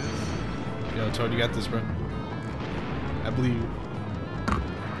plays. Yo, Toad, you got this, bro. I believe you.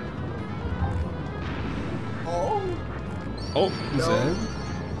 Oh! Oh, he's No. in.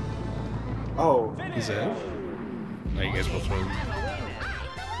 Oh. He's in. Now you guys both win.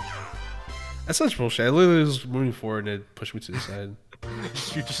 That's such bullshit. I literally was moving forward and it pushed me to the side.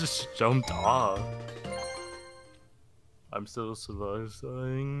 You just jumped off. I'm still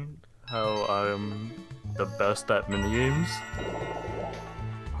surviving how I'm the best at minigames.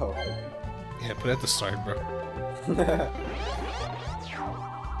 Oh. Yeah, put it at the start, bro.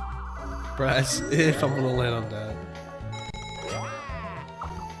 Bro, as if I'm gonna land on that.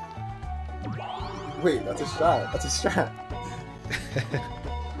 Wait, that's a strat. That's a strat.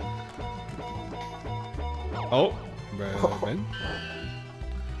 Oh, bro, man.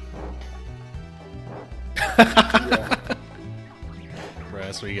 Yeah. Bro,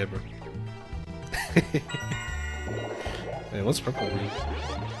 that's what you get, bro. Hey, what's purple mean?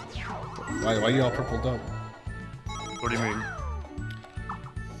 Why you all purpled up? What do you mean?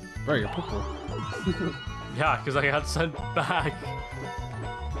 Bro, you're purple. Yeah, because I got sent back.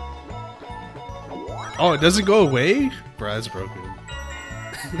 Oh, it doesn't go away? Bro, that's broken.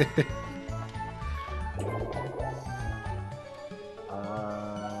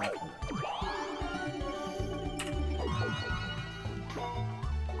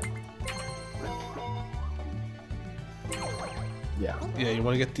 Yeah. Yeah, you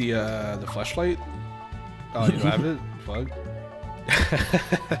want to get the flashlight? Oh, you don't have it? Fuck.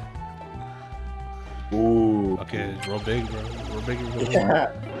 Ooh. Okay, roll big, bro. Roll big and roll big.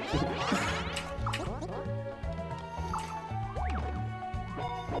 Yeah.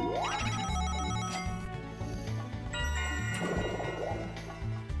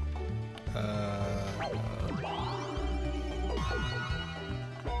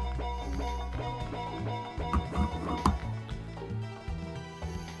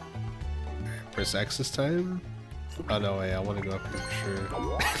 Press X this time? Oh no, wait, I want to go up here for sure.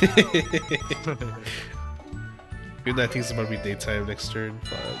 Even though I think it's about to be daytime next turn,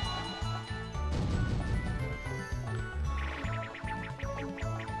 but...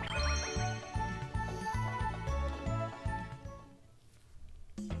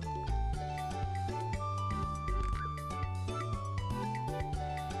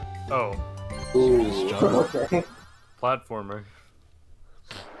 Oh, Ooh. Okay. platformer.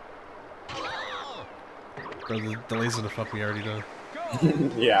 Bro, the delays gonna fuck me, I already know.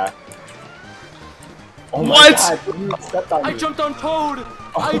 Yeah. Oh my What? God, you stepped on I me. jumped on Toad!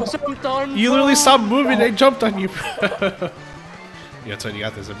 I jumped on You literally Toad! stopped moving, they jumped on you. Yeah, Tony, you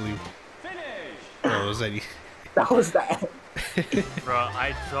got this, I believe. Oh, was that you? That was that. Bro,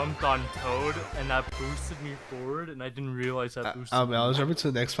 I jumped on Toad and that boosted me forward and I didn't realize that boosted me. I was jumping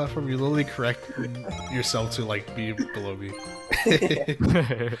to the next platform, you literally corrected yourself to, like, be below me.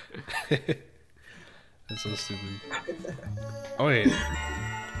 That's so stupid. Oh wait,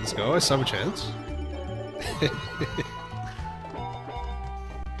 Let's go. I still have a chance.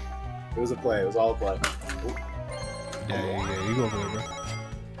 It was a play. It was all a play. Ooh. Yeah. You go over there, bro.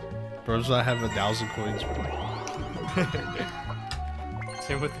 Bro's not having 1,000 coins, bro.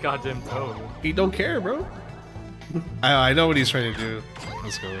 Same with goddamn Toad. He don't care, bro. I know what he's trying to do.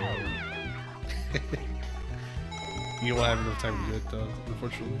 Let's go. You won't have enough time to do it, though,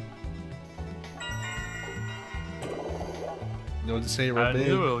 unfortunately. You know what to say, What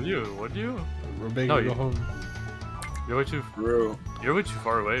Robin? What do you? Robin, No, go home. You're way too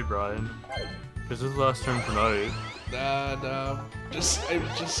far away, Brian. This is the last turn tonight. Nah. Just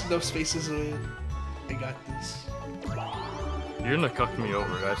enough spaces away. I got this. You're gonna cuck me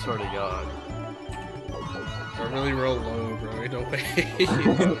over, I swear to God. I really roll low, bro. Ain't no way.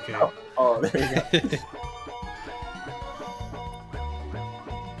 Okay. Oh, there you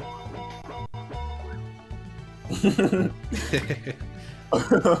go.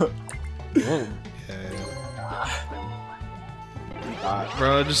 Whoa. Yeah.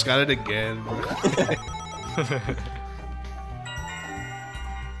 Bro, I just got it again, bro.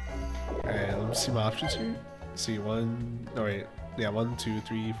 Alright, let me see my options here. Let's see, 1, oh wait. Yeah, 1, 2,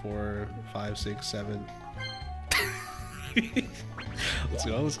 3, 4, 5, 6, 7. Let's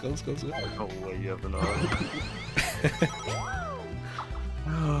go. Oh, wait, you have enough.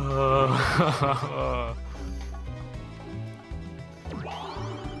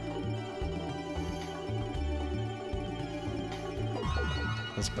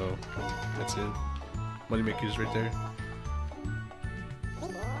 Let's go. That's it. Money makers right there.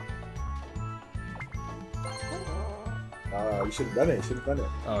 You should have done it.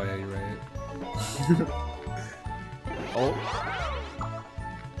 Oh yeah, you're right. Oh.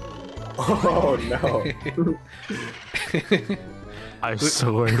 Oh no. I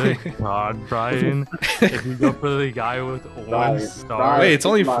swear to God, Brian, if you go for the guy with 1 star, Wait, it's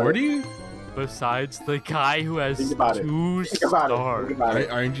only 40? besides the guy who has 2 Think about stars. it.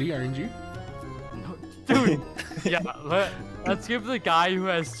 RNG? Dude, yeah, let's give the guy who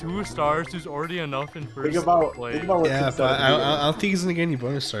has 2 stars, who's already enough in first place. Think about what Yeah, Tim but said. I don't think he's gonna get any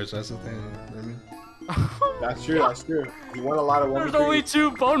bonus stars. That's the thing. I mean, That's true. He won a lot of 1v3s. There's only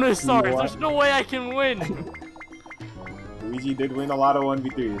 2 bonus stars. There's no way I can win. Luigi did win a lot of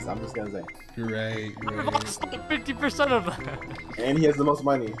 1v3s. I'm just gonna say. you're right. I've lost like 50% of them. And he has the most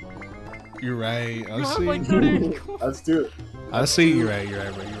money. You're right. You have Honestly, like 30. That's true. honestly, you're right,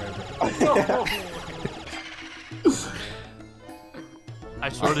 bro. I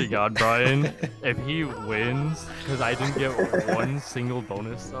swear to God, Brian, if he wins, because I didn't get 1 single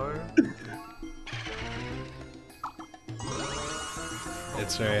bonus star.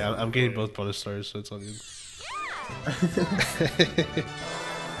 It's alright. I'm getting both bonus stars, so it's all good.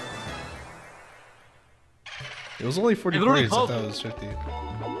 It was only 40 literally coins. I called thought it was 50.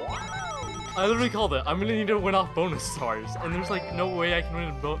 I literally called it. I'm gonna need to win off bonus stars, and there's like no way I can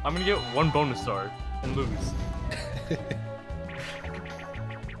win. I'm gonna get 1 bonus star and lose.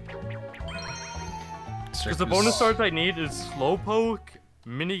 Because the bonus stars I need is Slowpoke,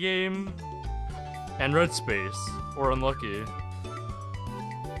 Minigame, and Red Space, or Unlucky.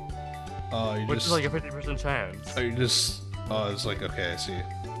 Oh, you Which just. is like a 50% chance. Oh, you just. Oh, it's like, okay, I see.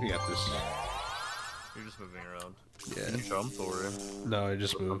 You got this. You're just moving around. Yeah. Can you jump or No, I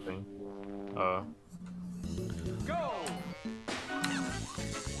just moved. something? Oh.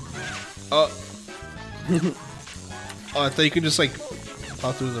 Oh, I thought you could just like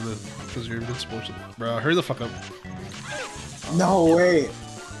pop through them because you're invincible or something. Bro, hurry the fuck up. No way.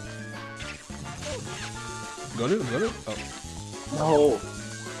 Go to. Oh. No.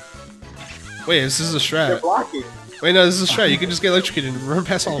 Wait, this is a They're strat. blocking. Wait, no, this is a strat. You can just get electrocuted and run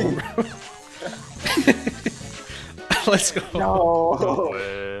past all of them, bro. Let's go. No. No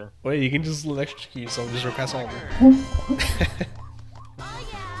way. Wait, you can just electrocute yourself and just run past all of them.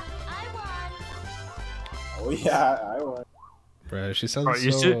 Oh yeah, I won. Bro, she sounds Bro,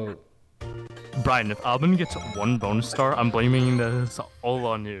 you so... Brian, if Albin gets 1 bonus star, I'm blaming this all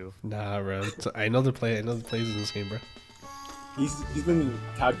on you. Nah, bro. I know the plays in this game, bro. He's been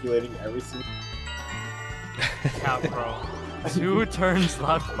calculating every single. Yeah, bro. 2 turns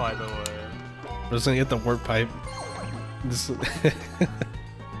left, by the way. We're just gonna get the warp pipe. This...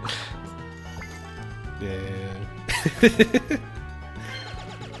 yeah.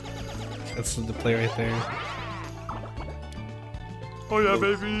 That's the play right there. Oh yeah, Get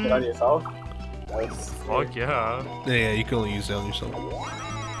on baby. yourself. That's Fuck yeah. Yeah, you can only use that on yourself.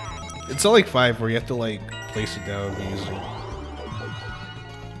 It's not like 5 where you have to like place it down and use it.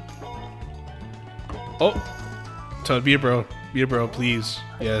 Oh! Toad, be a bro. Be a bro, please.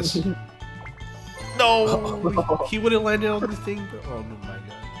 Yes. No! He wouldn't land it on the thing, bro. Oh my god.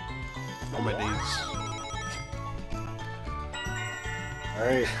 on my days.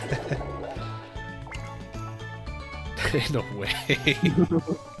 Alright. No way.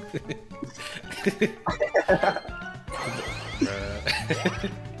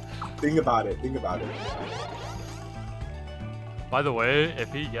 Think about it. Think about it. By the way,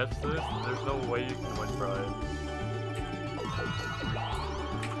 if he gets this, there's no way you can win, Brian.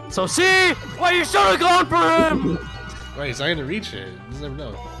 So see, why you should have gone for him. Wait, he's not gonna reach it. You never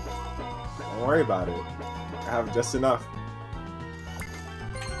know. Don't worry about it. I have just enough.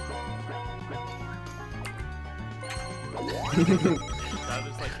 That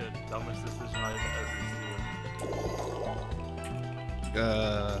is like the dumbest decision I've ever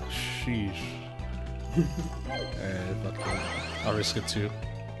seen. Sheesh. Fuck that. I'll risk it too.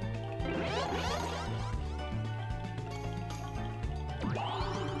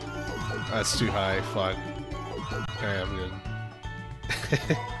 That's too high. Fuck. Okay, I'm good.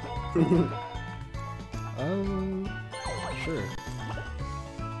 Sure.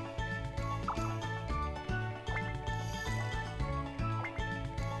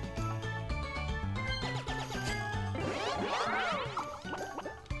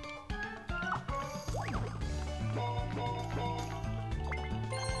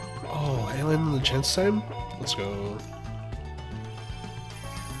 Oh, Island in the chance time? Let's go.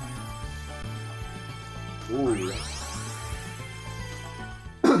 Ooh.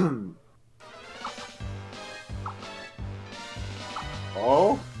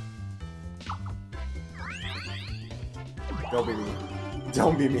 Oh? Don't be me.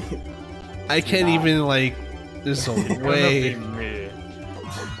 Don't be me. I can't even, like, there's no way. Me.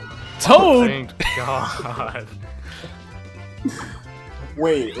 Toad! Thank God.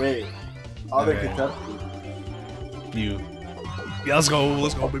 Wait. Other Okay. contestant. You. Yeah, let's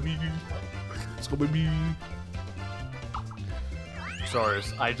go, baby. Let's go, baby.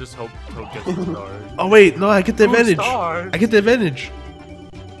 Stars. I just hope Toad gets the stars. Oh, wait, no, I get the Two advantage. stars. I get the advantage.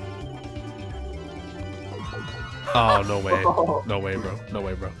 Oh, no way. No way, bro. No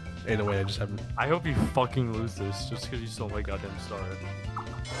way, bro. Ain't no way that just happened. I hope you fucking lose this just because you stole my goddamn star.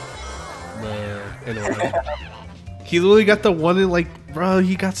 No, ain't no way. He literally got the one in, like, bro,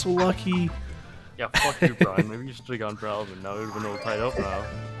 he got so lucky. Yeah, fuck you, Brian. Maybe you should have gone for Alvin. Now it would have been all tied up now.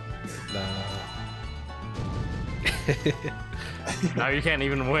 Nah. Now you can't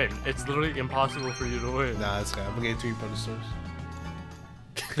even win. It's literally impossible for you to win. Nah, it's okay. I'm gonna get 3 bonus stars.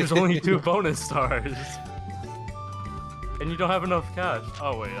 There's only 2 bonus stars. And you don't have enough cash.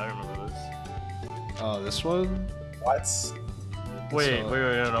 Oh wait, I remember this. Oh, this one? What? Wait, So,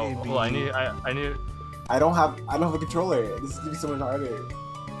 no. Hold on, I need. I don't have a controller. This is gonna be so much harder.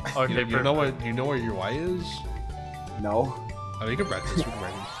 Okay, You know what? You know where your Y is? No. Oh, you can practice. We can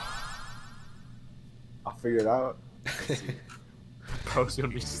practice. I'll figure it out. Bro's gonna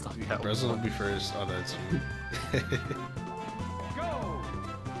be stuck out. Brazil will be first. Oh, that's you.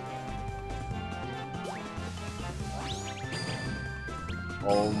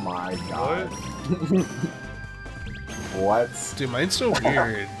 Oh my god. What? Dude, mine's so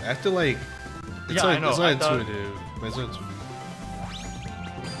weird. I have to like. It's Yeah, not, I know. It's not I thought- intuitive. Mine's not intuitive.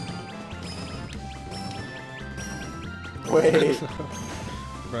 Wait.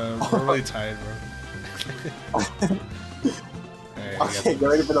 Bro, we're really tired, bro. Hey, Okay, get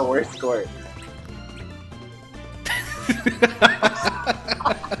ready for the worst score.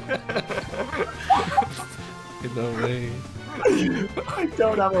 No way. I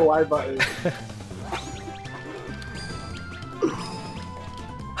don't have a Y button.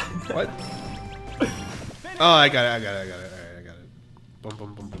 What? Oh, I got it. Alright, I got it. Boom,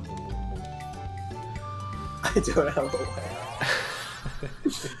 boom, boom, boom, boom, boom, boom. I don't have a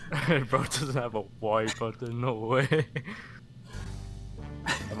Y. Bro doesn't have a Y button. No way.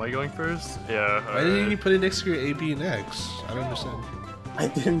 Am I going first? Yeah. Why didn't you put it next to your A, B, and X? I don't understand. I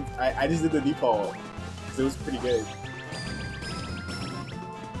didn't. I just did the default. Cause it was pretty good.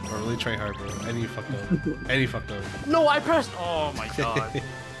 Or really try hard, bro. And you fucked up. And you fucked up. No, I pressed. Oh my god.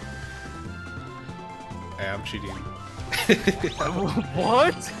 Hey, I'm cheating.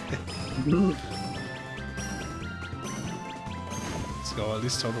 What? Let's go. At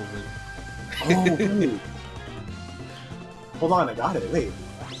least total win. Oh, wait. Hold on, I got it. Wait.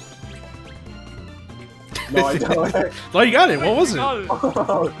 No, I don't. No, you got it. What was it?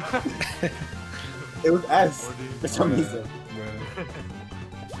 It was S for some reason. Bruh.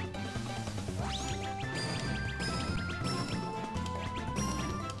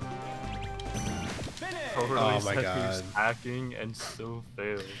 Totally Oh my said he was God. hacking and still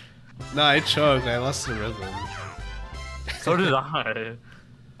failed. Nah, I choked. I lost the rhythm. So did I.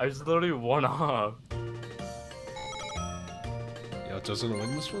 I just literally won off. Yo, doesn't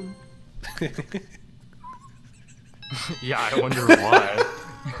win this one? Yeah, I wonder why.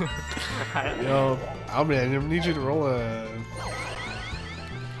 Yo, Alvin, I need you to roll a.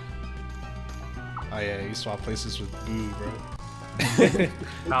 Oh yeah, you swap places with Boo, bro.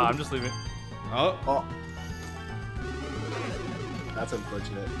 Nah, I'm just leaving. Oh. Oh. That's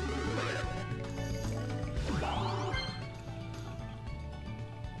unfortunate.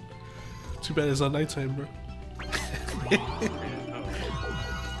 Too bad it's on nighttime, bro.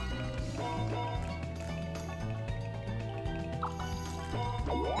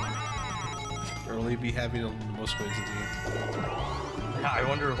 Early be having the most coins in the game. Yeah, I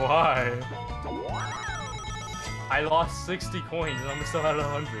wonder why. I lost 60 coins and I'm still at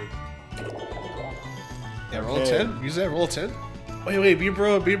 100. Yeah, roll a 10. Use that. Roll a 10. Wait, be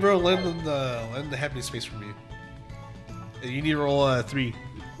bro, lend the happy space for me. You need to roll 3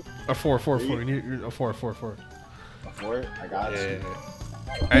 or 4. You need a 4. A 4? I got you.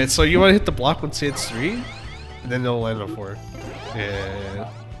 All right, so you want to hit the block once it hits 3, and then it'll land on 4. Yeah.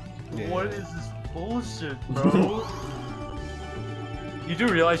 What is this bullshit, bro? You do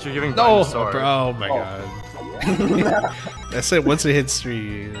realize you're giving No, Brian a star. bro. Oh my god. I said once it hits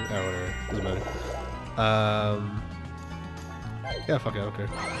 3. Oh, whatever. Doesn't matter. Yeah, fuck it. I don't care.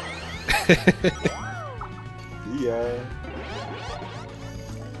 Yeah.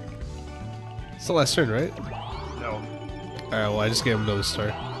 It's the last turn, right? No. Alright, well, I just gave him another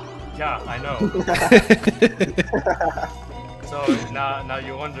star. Yeah, I know. So now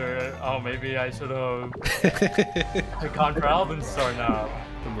you wonder, oh, maybe I should have gone for Alvin's star now.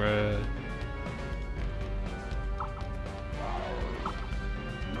 Bruh.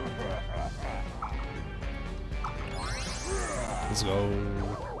 Let's go.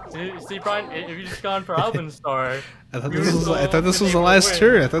 See, Brian, if you just gone for Alvin's star, I thought this was the last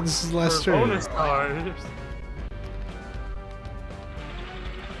turn. I thought this was the last turn. Bonus stars.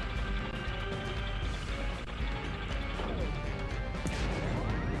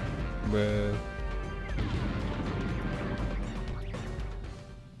 Bruh.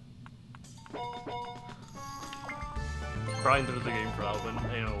 Brian threw the game for Alvin.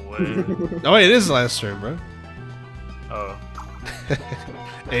 Ain't no way. Oh wait, it is the last turn, bro. Oh.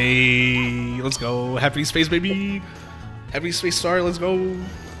 Hey, let's go. Happy space, baby. Happy space star, let's go.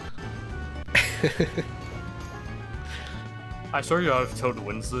 I swear you if Toad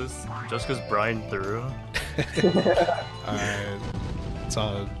wins this, just because Brian threw. Alright. It's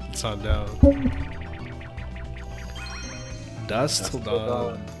on down. Dust till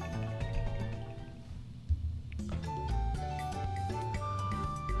dawn.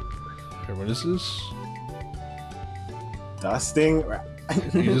 Here, what is this? Dusting?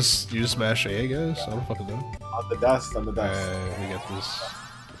 You just mash A, I guess? I don't fucking know. On the dust. We got this.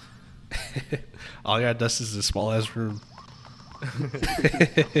 All I got dust is a small ass room.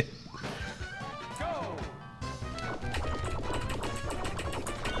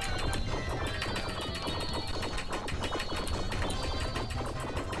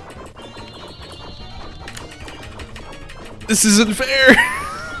 This isn't fair!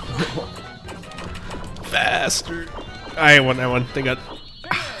 Faster! I won. Thank God.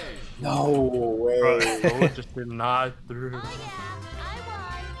 No way. Bro, just did not through.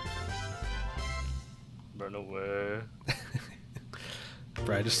 Bro, no way.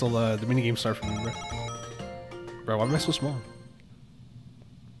 Bro, I just stole the minigame star from me, bro. Bro, why am I so small?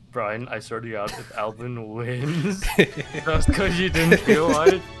 Brian, I swear to God, if Alvin wins, just because you didn't feel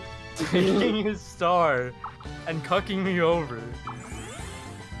like taking his star and cucking me over.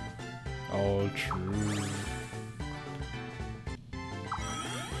 Oh, true.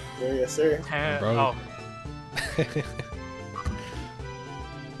 Yes, sir. Bro. Oh,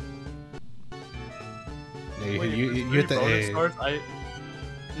 Yeah, wait, you if hit there's the three bonus A. stars,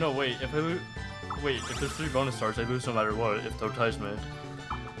 No, wait, if there's 3 bonus stars, I lose no matter what if Toad ties me.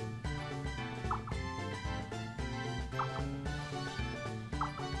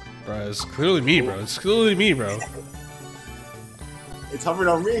 Bro, it's clearly me, bro. It's clearly me, bro. It's hovering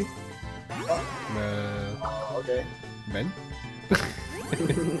on me. Okay. Ben?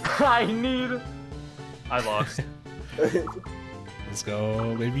 I lost. Let's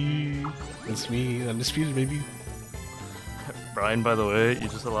go, baby. It's me, undisputed, baby. Brian, by the way, you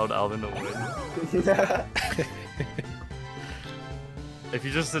just allowed Alvin to win. If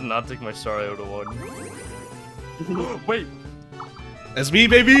you just did not take my star, I would have won. Wait! That's me,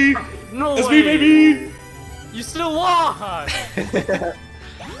 baby! No That's way! me, baby! You still lost!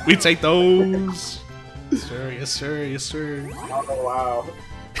 We take those! Yes, sir, yes, sir, yes, sir. Oh, wow.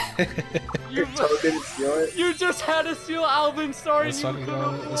 Toad didn't steal it? You just had to steal Alvin's star Let's and fucking you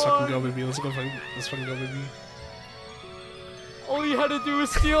go, let's fucking go, baby. Let's fucking go, baby. All you had to do was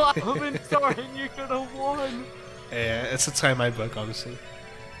steal Alvin Star and you could have won. Yeah, it's a time I book, honestly.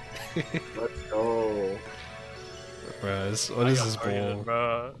 Let's go. Bruh, what is this bull?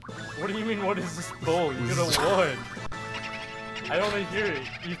 Bro. What do you mean, what is this bull? You could have won. I don't want to hear it.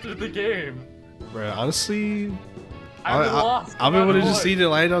 You threw the game. Bro, honestly, I would have lost. I would have just needed to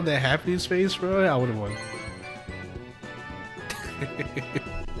land on that happy space, bro. I would have won.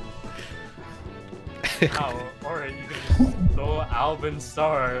 Oh, alright, you can just throw Alvin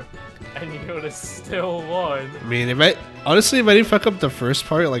Star and you would have still won. I mean, if I didn't fuck up the first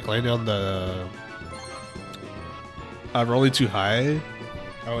part, like landing on the rolling too high,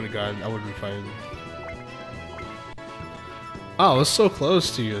 I would have been fine. Oh, I was so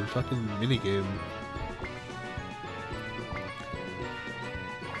close to you in fucking minigame.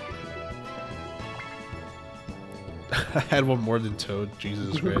 I had one more than Toad,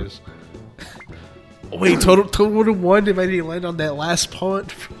 Jesus Christ. Oh, wait, Toad would have won if I didn't land on that last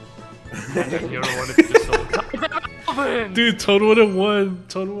punt. You would have won if you just sold Alvin! Dude, Toad would have won.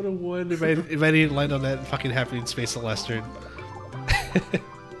 Toad would have won if I didn't land on that fucking happening space the last turn.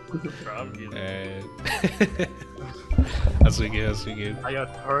 That's a good, that's a good. I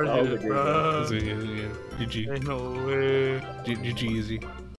got targeted, bro. That's a good, GG. Ain't no way. GG easy.